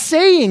 He's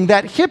saying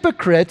that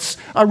hypocrites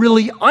are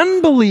really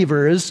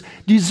unbelievers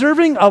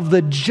deserving of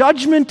the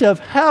judgment of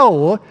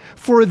hell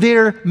for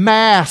their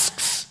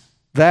masks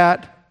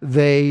that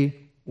they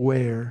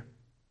wear.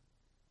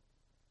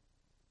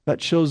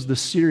 That shows the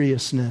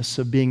seriousness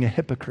of being a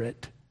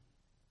hypocrite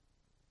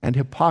and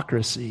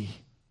hypocrisy.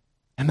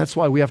 And that's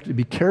why we have to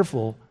be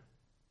careful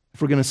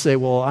if we're going to say,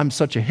 well, I'm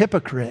such a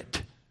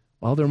hypocrite.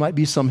 Well, there might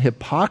be some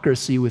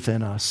hypocrisy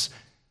within us.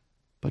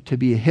 But to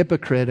be a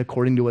hypocrite,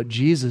 according to what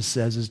Jesus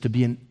says, is to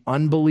be an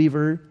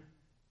unbeliever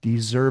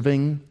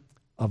deserving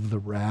of the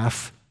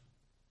wrath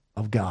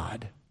of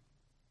God.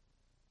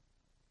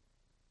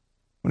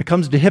 When it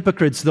comes to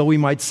hypocrites, though, we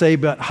might say,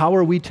 but how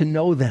are we to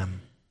know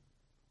them?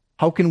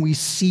 How can we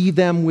see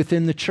them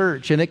within the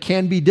church? And it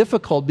can be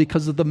difficult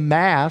because of the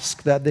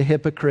mask that the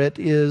hypocrite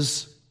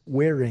is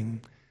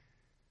wearing.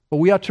 But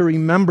we ought to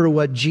remember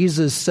what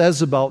Jesus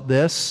says about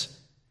this.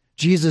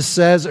 Jesus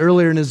says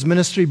earlier in his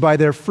ministry, "By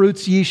their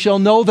fruits ye shall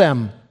know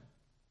them."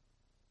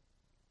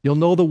 You'll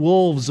know the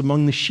wolves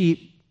among the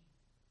sheep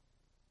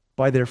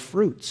by their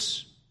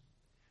fruits.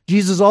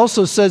 Jesus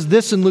also says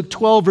this in Luke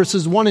 12,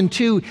 verses 1 and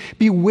 2,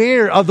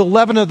 "Beware of the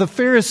leaven of the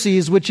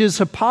Pharisees, which is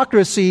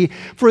hypocrisy,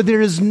 for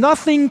there is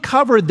nothing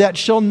covered that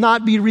shall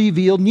not be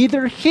revealed,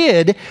 neither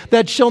hid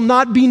that shall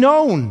not be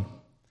known."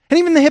 And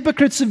even the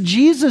hypocrites of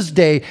Jesus'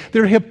 day,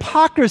 their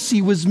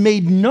hypocrisy was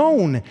made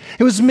known.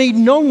 It was made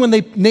known when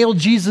they nailed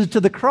Jesus to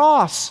the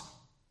cross.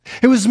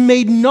 It was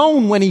made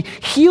known when he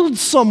healed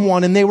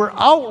someone, and they were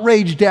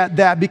outraged at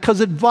that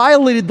because it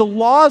violated the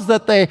laws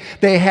that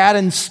they had,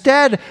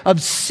 instead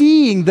of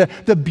seeing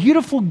the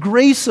beautiful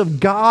grace of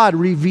God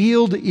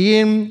revealed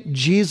in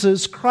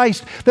Jesus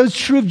Christ. That was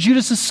true of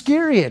Judas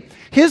Iscariot.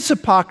 His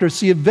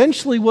hypocrisy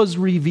eventually was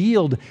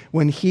revealed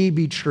when he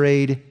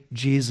betrayed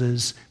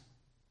Jesus.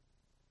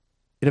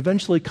 It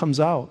eventually comes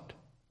out.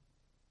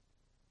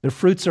 Their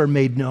fruits are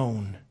made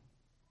known.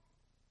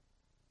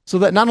 So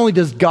that not only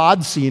does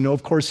God see and know,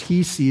 of course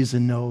he sees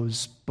and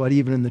knows, but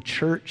even in the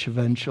church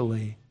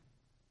eventually,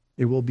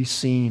 it will be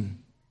seen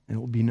and it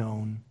will be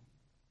known.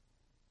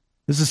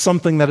 This is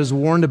something that is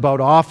warned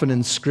about often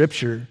in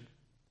Scripture.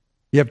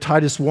 You have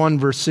Titus 1,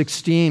 verse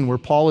 16, where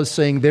Paul is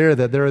saying there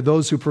that there are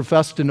those who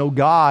profess to know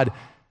God,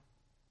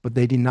 but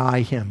they deny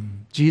him.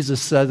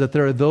 Jesus said that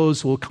there are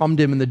those who will come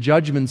to him in the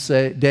judgment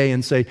day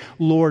and say,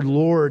 "Lord,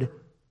 Lord,"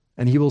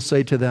 and he will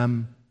say to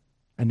them,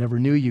 "I never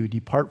knew you.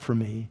 Depart from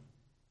me,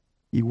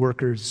 ye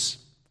workers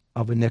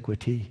of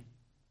iniquity."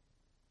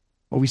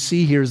 What we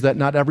see here is that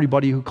not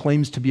everybody who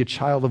claims to be a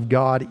child of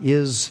God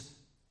is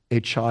a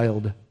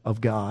child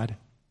of God.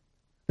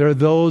 There are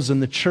those in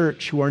the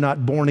church who are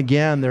not born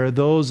again. There are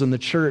those in the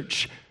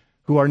church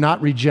who are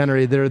not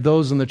regenerated. There are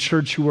those in the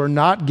church who are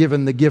not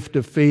given the gift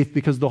of faith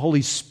because the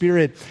Holy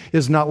Spirit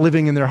is not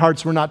living in their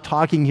hearts. We're not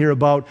talking here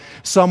about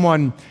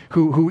someone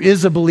who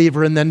is a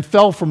believer and then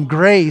fell from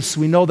grace.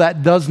 We know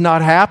that does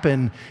not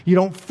happen. You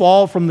don't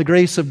fall from the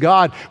grace of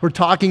God. We're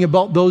talking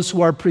about those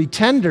who are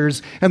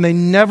pretenders and they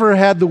never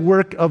had the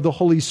work of the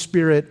Holy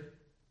Spirit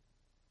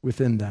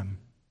within them.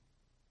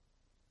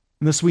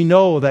 And thus we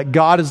know that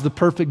God is the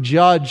perfect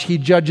judge. He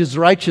judges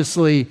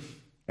righteously.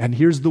 And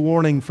here's the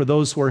warning for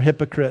those who are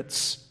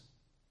hypocrites.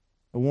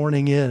 The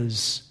warning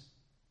is,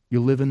 you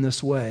live in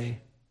this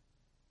way,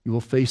 you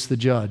will face the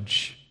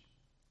judge.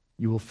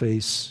 You will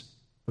face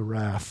the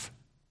wrath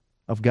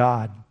of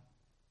God.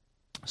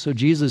 So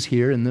Jesus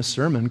here in this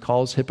sermon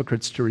calls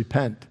hypocrites to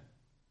repent.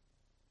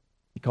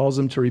 He calls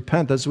them to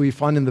repent. As we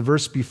find in the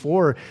verse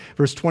before,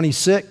 verse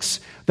 26,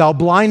 "Thou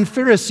blind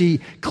Pharisee,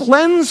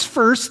 cleanse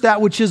first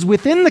that which is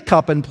within the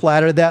cup and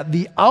platter, that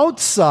the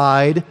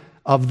outside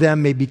of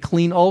them may be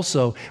clean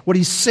also." What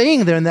he's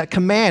saying there in that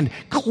command,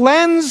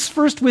 cleanse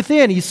first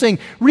within, he's saying,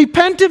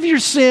 repent of your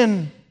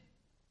sin.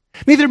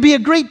 May there be a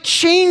great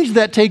change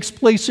that takes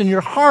place in your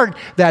heart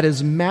that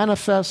is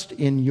manifest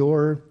in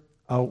your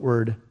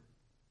outward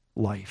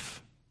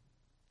life.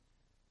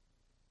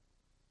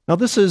 Now,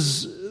 this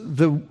is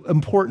the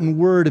important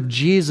word of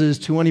Jesus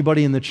to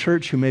anybody in the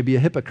church who may be a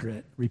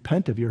hypocrite.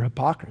 Repent of your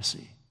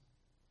hypocrisy.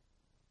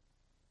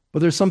 But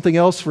there's something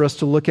else for us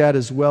to look at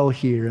as well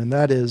here, and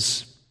that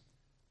is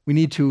we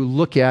need to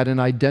look at and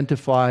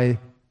identify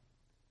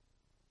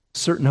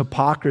certain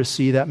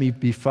hypocrisy that may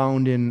be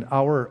found in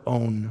our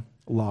own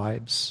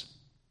lives.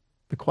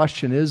 The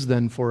question is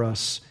then for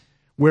us,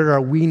 where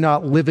are we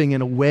not living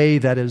in a way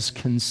that is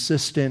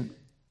consistent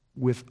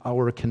with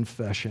our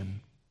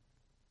confession?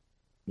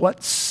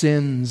 What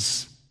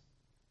sins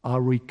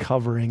are we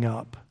covering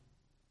up?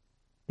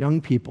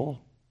 Young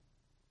people,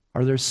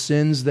 are there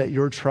sins that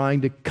you're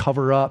trying to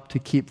cover up to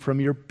keep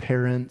from your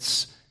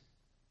parents,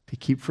 to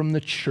keep from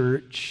the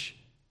church,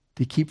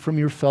 to keep from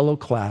your fellow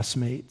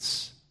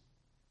classmates?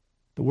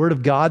 The Word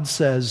of God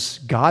says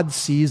God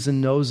sees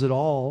and knows it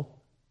all.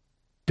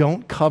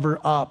 Don't cover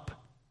up.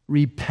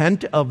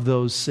 Repent of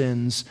those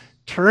sins.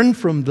 Turn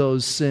from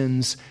those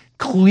sins.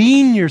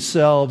 Clean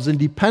yourselves in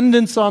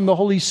dependence on the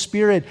Holy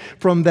Spirit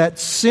from that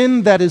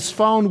sin that is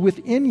found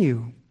within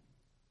you.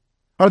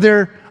 Are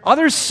there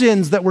other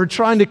sins that we're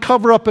trying to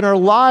cover up in our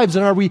lives,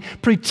 and are we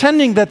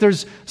pretending that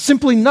there's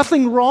simply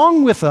nothing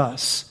wrong with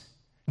us?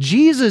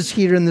 Jesus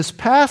here in this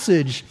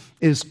passage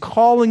is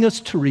calling us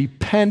to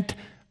repent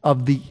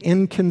of the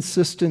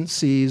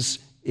inconsistencies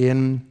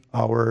in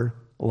our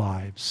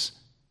lives.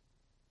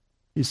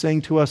 He's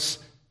saying to us,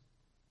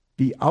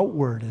 the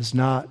outward is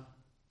not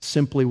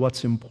simply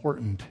what's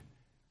important,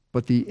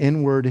 but the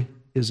inward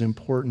is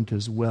important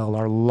as well.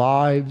 Our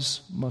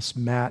lives must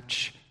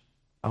match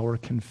our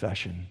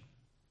confession.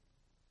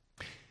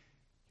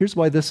 Here's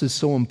why this is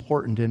so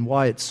important and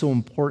why it's so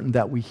important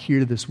that we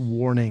hear this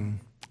warning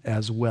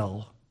as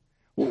well.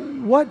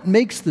 What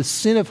makes the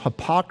sin of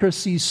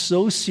hypocrisy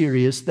so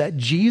serious that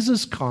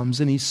Jesus comes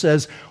and he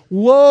says,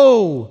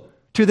 "Woe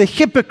to the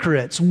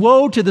hypocrites,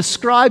 woe to the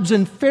scribes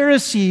and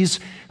Pharisees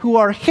who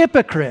are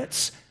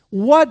hypocrites"?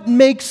 What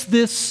makes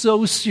this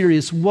so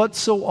serious? What's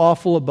so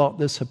awful about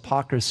this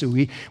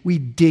hypocrisy? We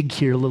dig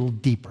here a little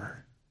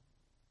deeper.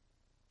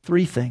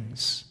 3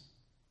 things.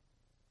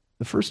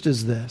 The first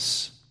is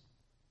this: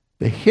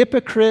 the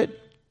hypocrite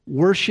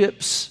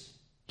worships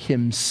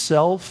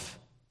himself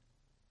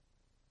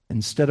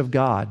instead of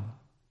God.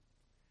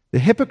 The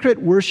hypocrite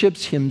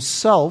worships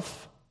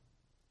himself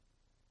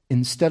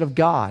instead of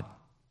God.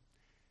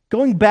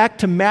 Going back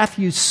to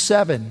Matthew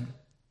 7,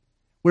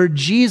 where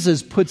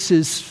Jesus puts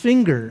his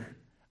finger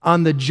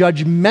on the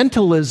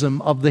judgmentalism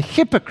of the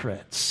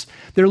hypocrites.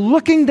 They're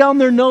looking down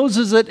their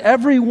noses at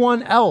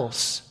everyone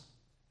else.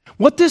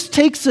 What this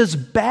takes us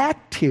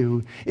back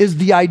to is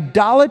the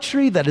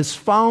idolatry that is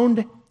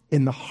found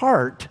in the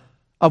heart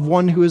of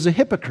one who is a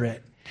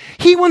hypocrite.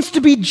 He wants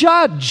to be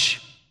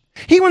judge.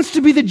 He wants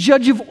to be the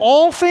judge of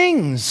all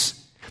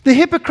things. The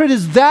hypocrite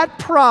is that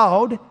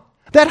proud,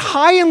 that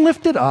high and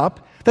lifted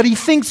up, that he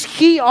thinks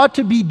he ought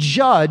to be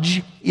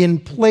judge in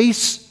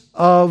place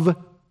of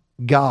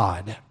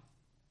God.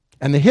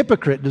 And the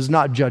hypocrite does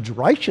not judge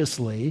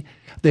righteously.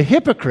 The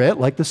hypocrite,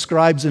 like the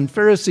scribes and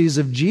Pharisees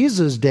of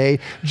Jesus' day,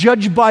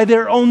 judge by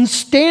their own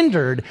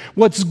standard,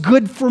 what's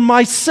good for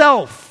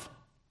myself.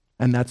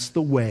 And that's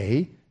the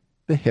way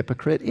the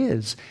hypocrite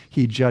is.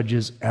 He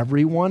judges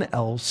everyone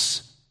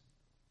else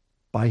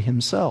by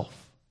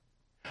himself.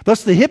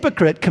 Thus, the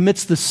hypocrite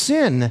commits the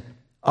sin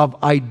of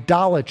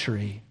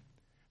idolatry.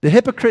 The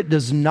hypocrite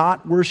does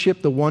not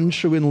worship the one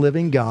true and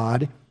living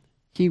God.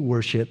 He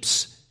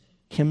worships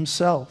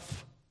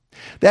himself.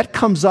 That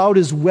comes out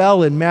as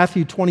well in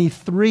Matthew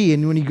 23,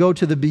 and when you go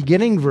to the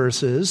beginning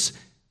verses,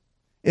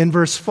 in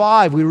verse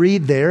 5, we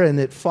read there, and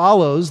it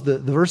follows, the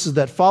verses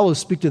that follow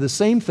speak to the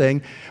same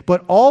thing,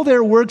 but all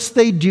their works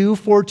they do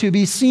for to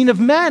be seen of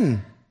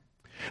men.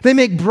 They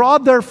make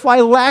broad their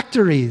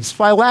phylacteries.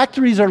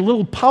 Phylacteries are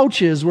little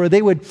pouches where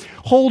they would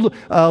hold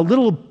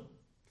little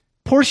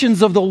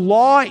portions of the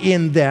law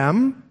in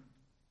them.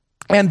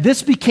 And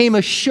this became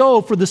a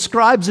show for the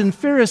scribes and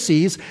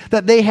Pharisees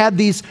that they had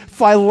these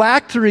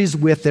phylacteries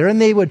with there,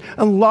 and they would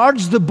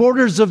enlarge the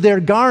borders of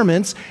their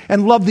garments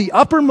and love the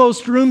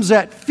uppermost rooms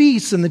at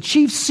feasts and the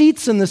chief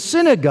seats in the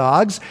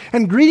synagogues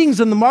and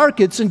greetings in the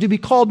markets, and to be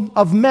called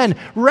of men,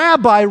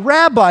 Rabbi,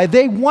 Rabbi.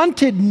 They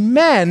wanted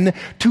men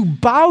to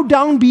bow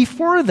down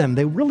before them.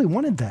 They really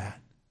wanted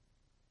that.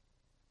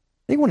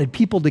 They wanted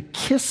people to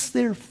kiss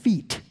their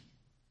feet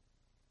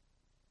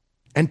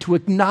and to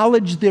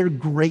acknowledge their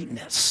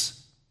greatness.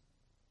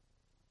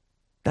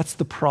 That's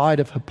the pride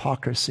of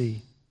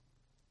hypocrisy.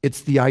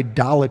 It's the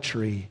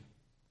idolatry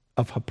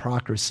of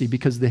hypocrisy,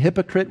 because the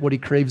hypocrite, what he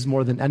craves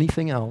more than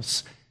anything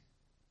else,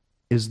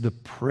 is the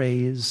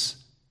praise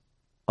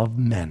of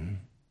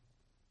men.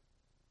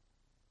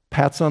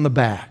 Pats on the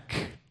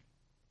back.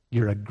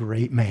 You're a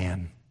great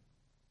man.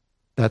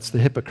 That's the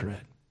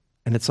hypocrite,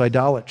 and it's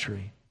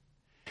idolatry.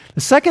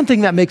 The second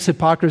thing that makes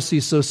hypocrisy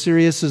so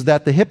serious is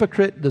that the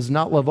hypocrite does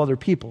not love other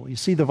people. You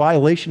see, the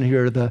violation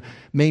here are the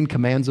main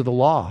commands of the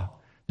law.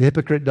 The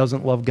hypocrite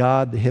doesn't love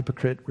God. The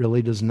hypocrite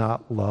really does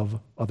not love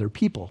other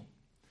people.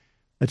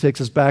 That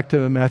takes us back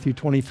to Matthew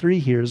 23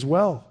 here as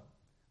well.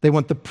 They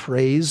want the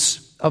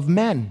praise of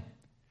men.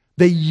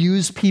 They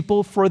use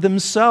people for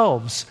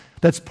themselves.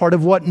 That's part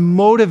of what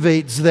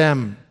motivates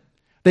them.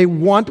 They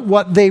want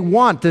what they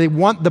want. They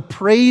want the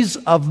praise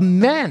of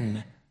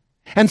men.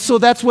 And so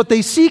that's what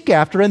they seek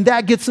after, and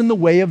that gets in the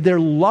way of their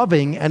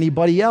loving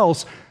anybody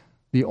else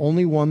the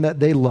only one that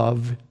they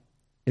love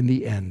in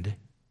the end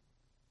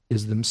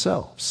is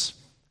themselves.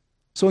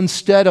 So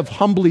instead of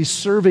humbly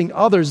serving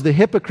others, the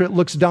hypocrite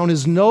looks down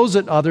his nose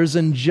at others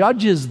and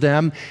judges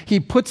them. He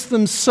puts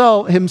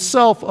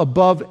himself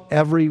above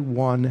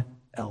everyone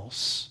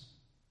else.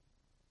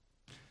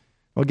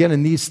 Again,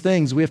 in these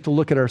things, we have to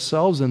look at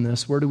ourselves in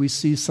this. Where do we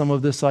see some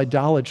of this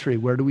idolatry?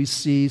 Where do we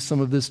see some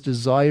of this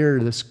desire,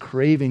 this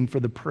craving for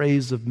the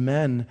praise of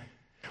men?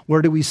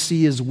 Where do we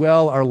see as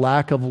well our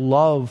lack of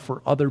love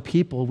for other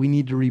people? We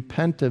need to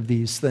repent of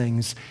these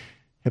things.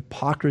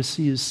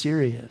 Hypocrisy is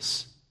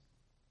serious.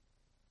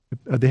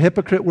 The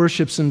hypocrite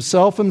worships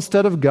himself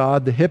instead of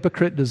God. The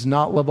hypocrite does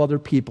not love other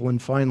people.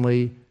 And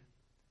finally,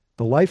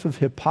 the life of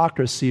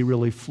hypocrisy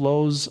really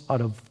flows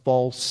out of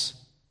false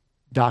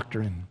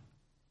doctrine.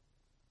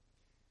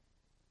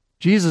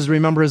 Jesus,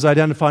 remember, is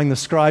identifying the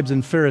scribes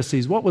and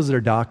Pharisees. What was their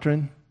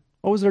doctrine?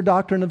 What was their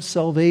doctrine of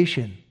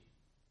salvation?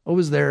 What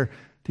was their,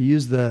 to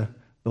use the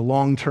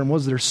long term, what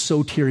was their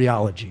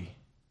soteriology?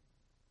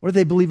 What did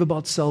they believe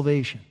about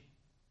salvation?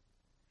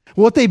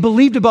 What they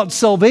believed about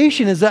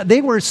salvation is that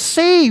they were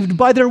saved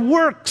by their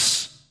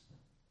works.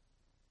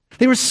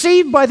 They were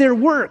saved by their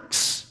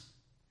works.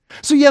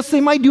 So yes,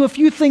 they might do a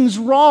few things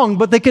wrong,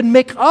 but they can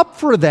make up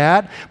for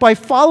that by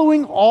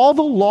following all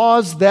the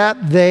laws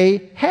that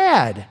they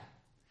had.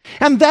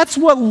 And that's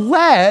what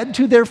led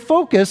to their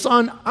focus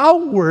on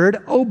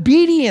outward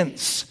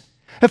obedience.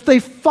 If they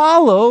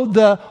followed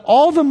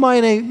all the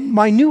minute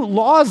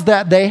laws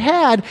that they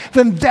had,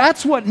 then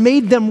that's what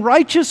made them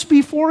righteous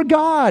before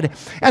God.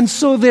 And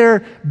so their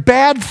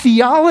bad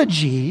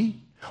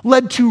theology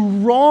led to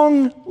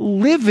wrong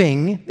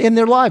living in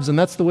their lives. And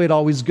that's the way it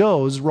always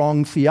goes.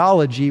 Wrong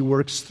theology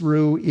works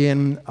through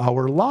in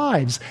our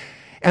lives.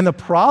 And the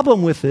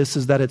problem with this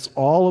is that it's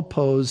all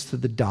opposed to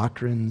the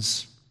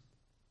doctrines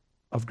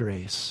of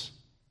grace.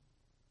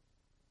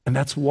 And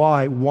that's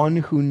why one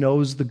who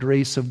knows the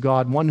grace of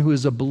God, one who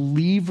is a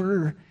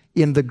believer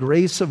in the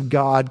grace of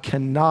God,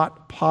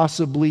 cannot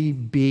possibly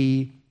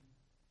be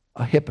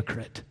a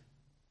hypocrite.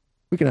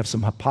 We can have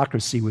some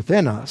hypocrisy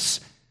within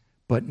us,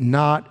 but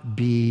not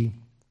be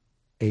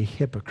a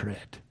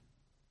hypocrite.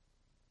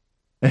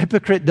 A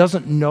hypocrite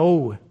doesn't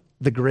know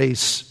the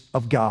grace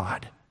of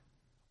God.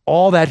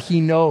 All that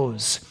he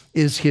knows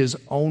is his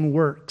own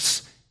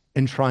works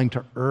in trying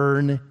to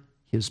earn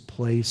his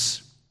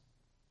place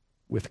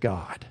with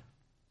God.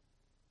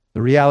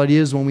 The reality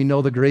is, when we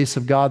know the grace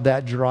of God,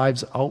 that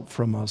drives out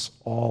from us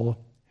all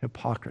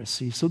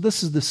hypocrisy. So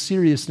this is the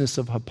seriousness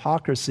of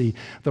hypocrisy,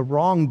 the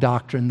wrong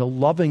doctrine, the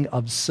loving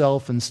of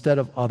self instead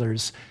of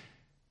others,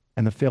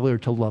 and the failure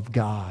to love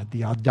God,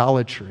 the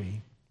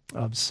idolatry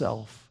of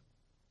self.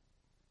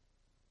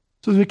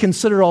 So as we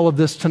consider all of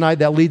this tonight,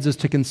 that leads us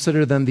to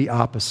consider then the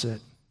opposite.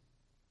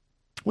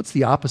 What's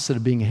the opposite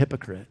of being a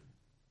hypocrite?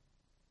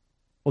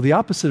 Well, the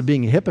opposite of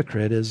being a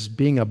hypocrite is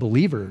being a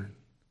believer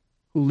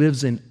who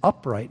lives in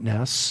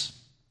uprightness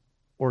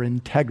or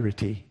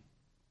integrity.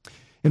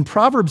 In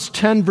Proverbs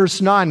 10,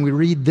 verse 9, we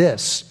read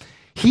this: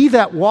 "He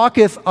that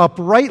walketh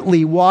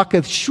uprightly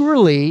walketh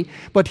surely,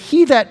 but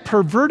he that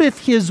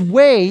perverteth his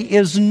way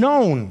is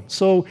known."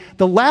 So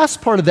the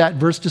last part of that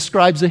verse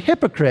describes a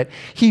hypocrite.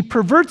 He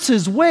perverts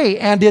his way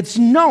and it's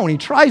known. He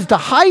tries to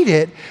hide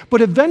it,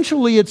 but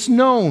eventually it's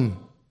known.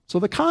 So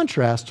the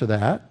contrast to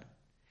that: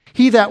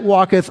 he that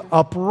walketh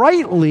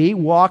uprightly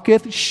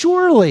walketh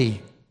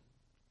surely,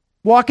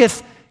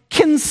 walketh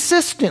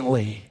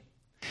consistently.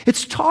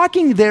 It's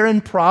talking there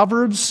in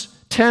Proverbs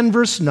 10,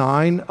 verse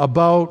 9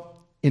 about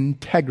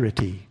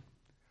integrity.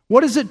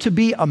 What is it to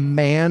be a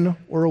man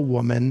or a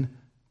woman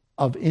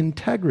of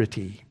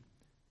integrity?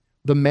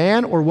 The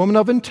man or woman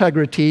of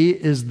integrity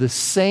is the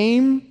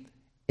same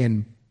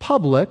in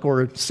public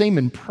or same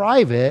in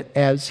private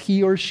as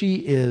he or she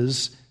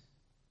is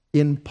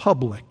in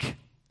public.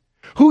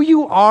 Who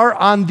you are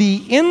on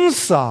the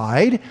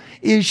inside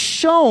is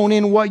shown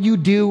in what you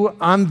do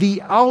on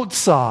the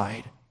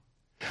outside.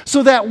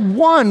 So that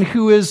one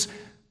who is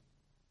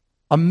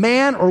a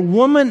man or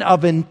woman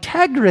of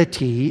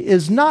integrity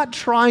is not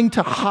trying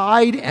to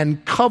hide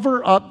and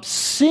cover up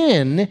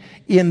sin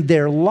in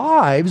their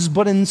lives,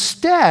 but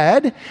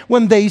instead,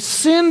 when they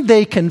sin,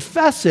 they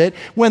confess it.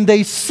 When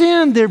they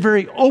sin, they're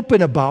very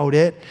open about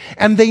it,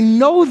 and they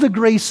know the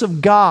grace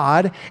of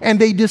God, and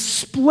they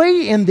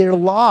display in their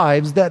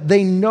lives that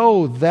they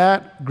know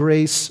that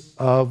grace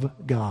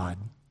of God.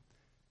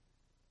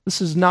 This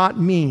does not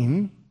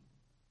mean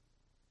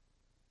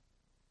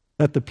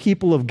that the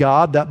people of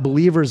God, that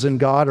believers in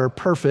God, are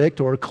perfect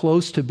or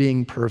close to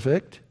being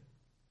perfect.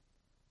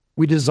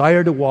 We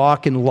desire to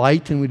walk in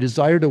light and we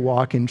desire to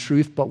walk in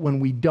truth, but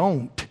when we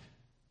don't,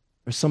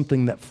 there's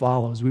something that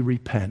follows. We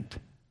repent.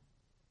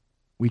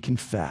 We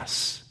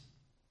confess.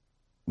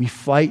 We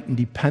fight in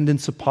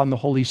dependence upon the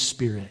Holy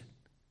Spirit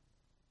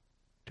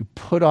to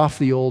put off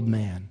the old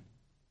man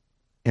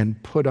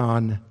and put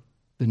on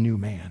the new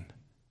man.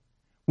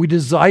 We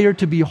desire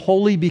to be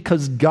holy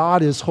because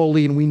God is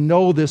holy, and we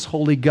know this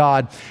holy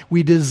God.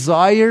 We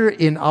desire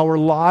in our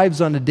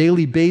lives on a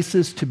daily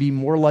basis to be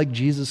more like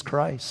Jesus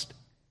Christ.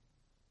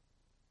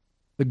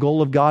 The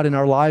goal of God in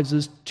our lives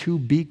is to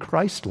be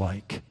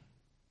Christ-like,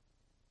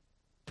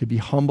 to be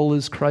humble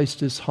as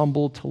Christ is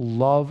humble, to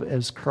love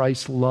as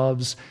Christ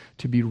loves,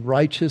 to be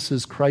righteous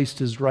as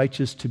Christ is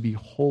righteous, to be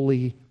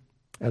holy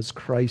as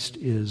Christ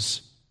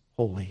is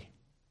holy.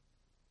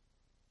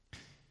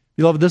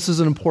 Beloved, this is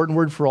an important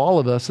word for all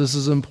of us. This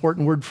is an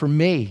important word for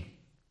me.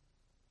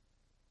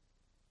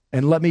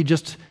 And let me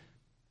just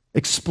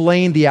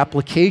explain the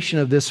application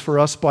of this for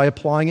us by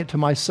applying it to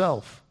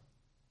myself.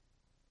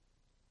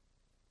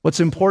 What's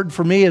important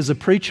for me as a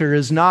preacher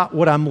is not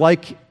what I'm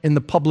like in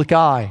the public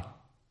eye.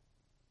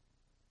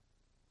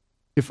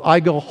 If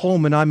I go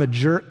home and I'm a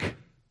jerk,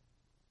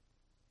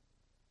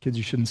 kids,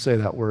 you shouldn't say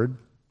that word,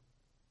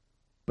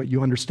 but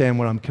you understand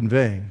what I'm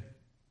conveying.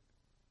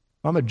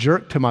 I'm a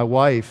jerk to my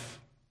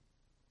wife,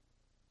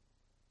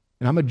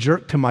 and I'm a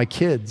jerk to my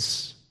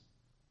kids.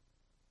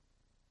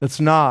 That's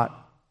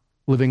not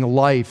living a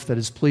life that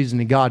is pleasing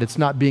to God. It's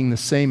not being the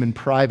same in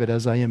private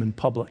as I am in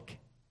public.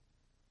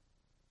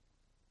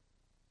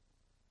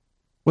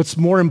 What's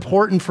more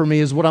important for me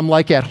is what I'm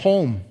like at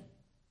home.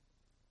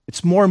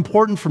 It's more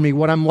important for me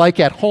what I'm like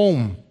at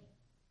home.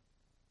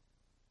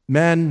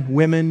 Men,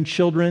 women,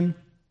 children.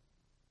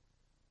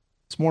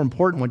 It's more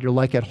important what you're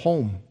like at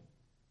home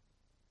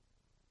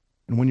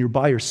and when you're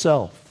by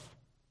yourself.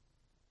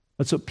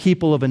 That's what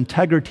people of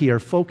integrity are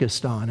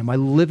focused on. Am I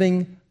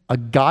living a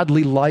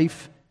godly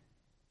life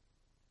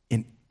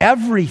in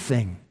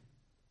everything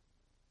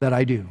that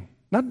I do?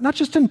 Not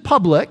just in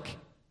public,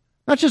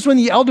 not just when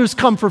the elders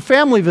come for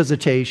family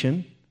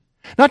visitation,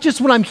 not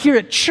just when I'm here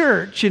at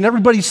church and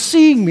everybody's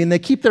seeing me and they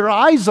keep their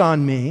eyes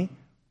on me.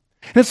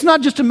 And it's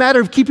not just a matter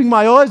of keeping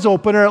my eyes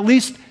open or at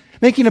least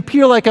making it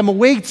appear like I'm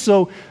awake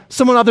so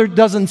someone other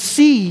doesn't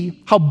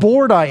see how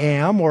bored I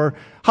am or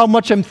how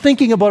much I'm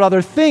thinking about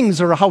other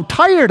things or how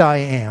tired I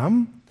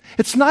am.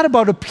 It's not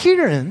about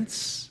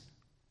appearance.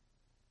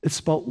 It's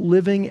about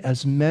living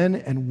as men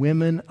and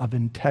women of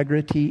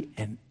integrity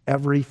in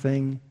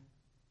everything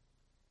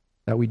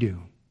that we do.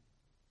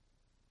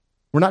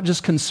 We're not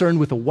just concerned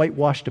with a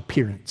whitewashed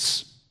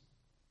appearance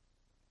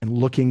and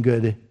looking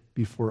good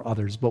before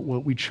others, but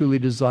what we truly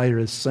desire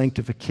is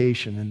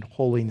sanctification and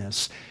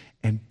holiness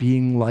and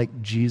being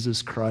like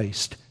Jesus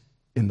Christ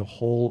in the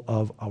whole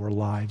of our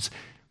lives.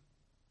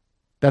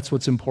 That's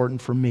what's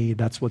important for me.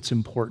 That's what's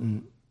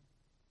important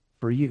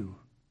for you.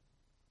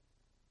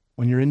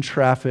 When you're in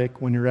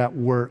traffic, when you're at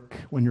work,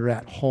 when you're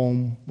at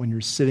home, when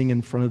you're sitting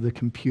in front of the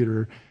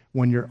computer,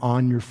 when you're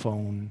on your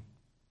phone,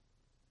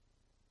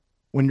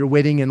 when you're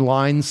waiting in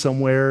line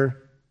somewhere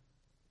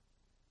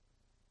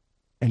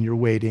and you're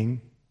waiting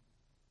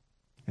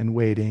and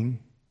waiting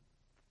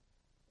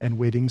and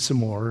waiting some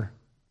more,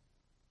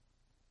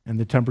 and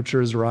the temperature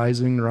is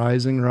rising.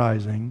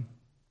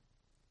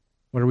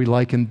 What are we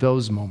like in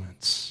those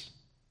moments?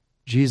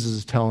 Jesus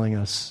is telling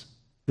us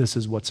this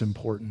is what's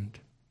important.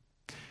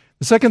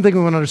 The second thing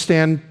we want to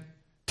understand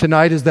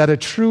tonight is that a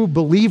true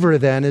believer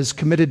then is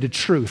committed to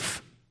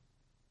truth.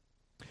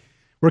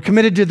 We're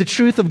committed to the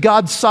truth of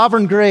God's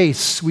sovereign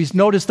grace. We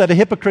notice that a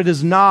hypocrite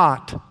is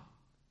not.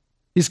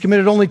 He's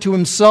committed only to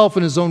himself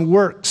and his own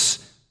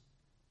works.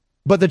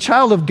 But the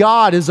child of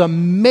God is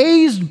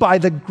amazed by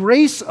the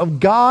grace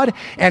of God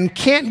and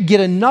can't get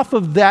enough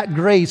of that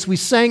grace. We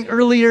sang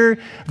earlier,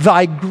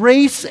 thy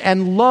grace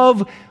and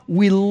love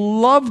we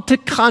love to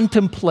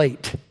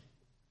contemplate. Is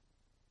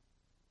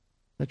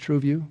that true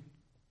of you?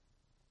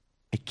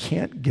 I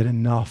can't get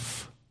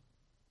enough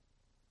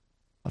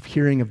of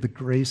hearing of the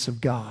grace of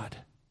God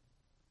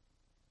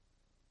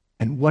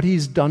and what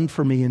he's done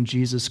for me in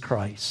Jesus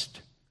Christ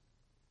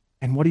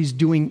and what he's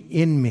doing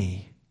in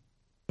me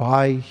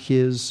by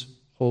his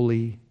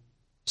Holy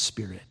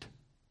Spirit.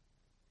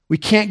 We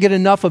can't get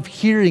enough of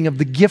hearing of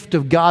the gift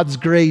of God's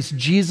grace,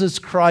 Jesus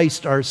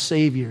Christ, our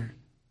Savior,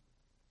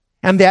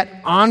 and that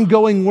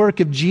ongoing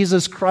work of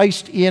Jesus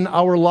Christ in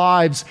our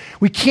lives.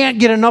 We can't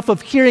get enough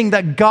of hearing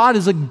that God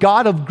is a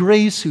God of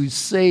grace who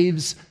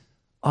saves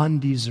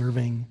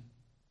undeserving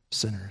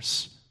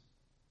sinners.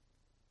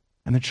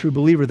 And the true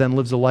believer then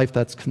lives a life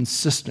that's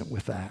consistent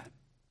with that.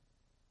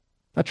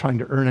 Not trying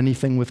to earn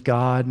anything with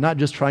God, not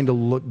just trying to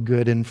look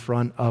good in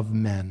front of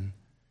men,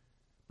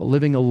 but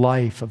living a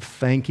life of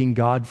thanking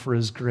God for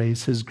his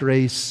grace. His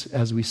grace,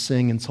 as we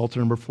sing in Psalter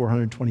number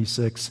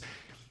 426,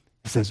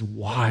 is as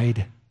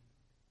wide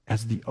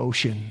as the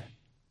ocean,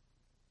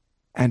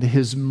 and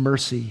his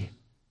mercy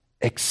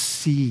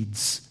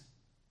exceeds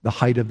the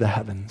height of the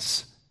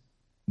heavens.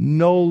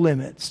 No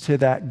limits to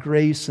that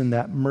grace and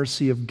that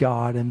mercy of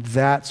God, and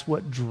that's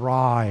what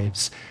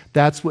drives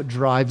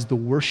the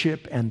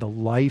worship and the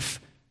life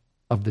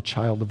of the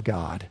child of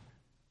God.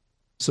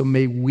 So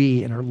may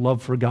we, in our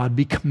love for God,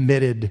 be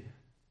committed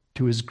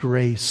to his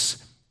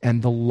grace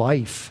and the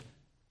life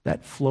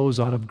that flows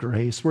out of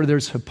grace. Where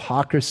there's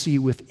hypocrisy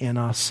within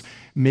us,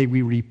 may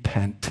we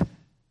repent,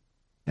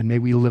 and may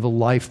we live a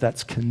life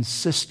that's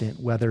consistent,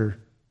 whether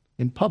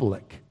in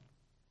public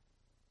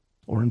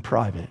or in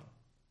private.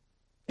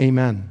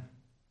 Amen.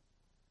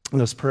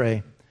 Let's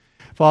pray.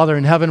 Father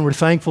in heaven, we're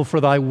thankful for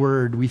thy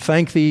word. We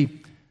thank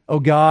thee, O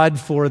God,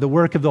 for the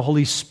work of the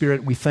Holy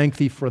Spirit, we thank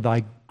thee for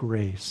thy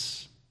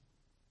grace.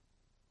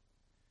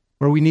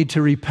 Where we need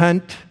to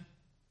repent,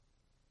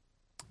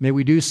 may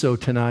we do so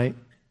tonight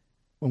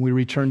when we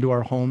return to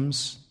our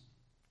homes.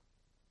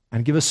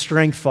 And give us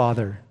strength,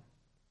 Father,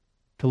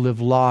 to live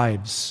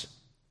lives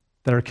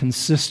that are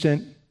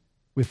consistent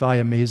with thy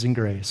amazing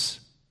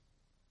grace.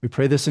 We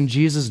pray this in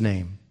Jesus'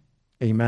 name. Amen.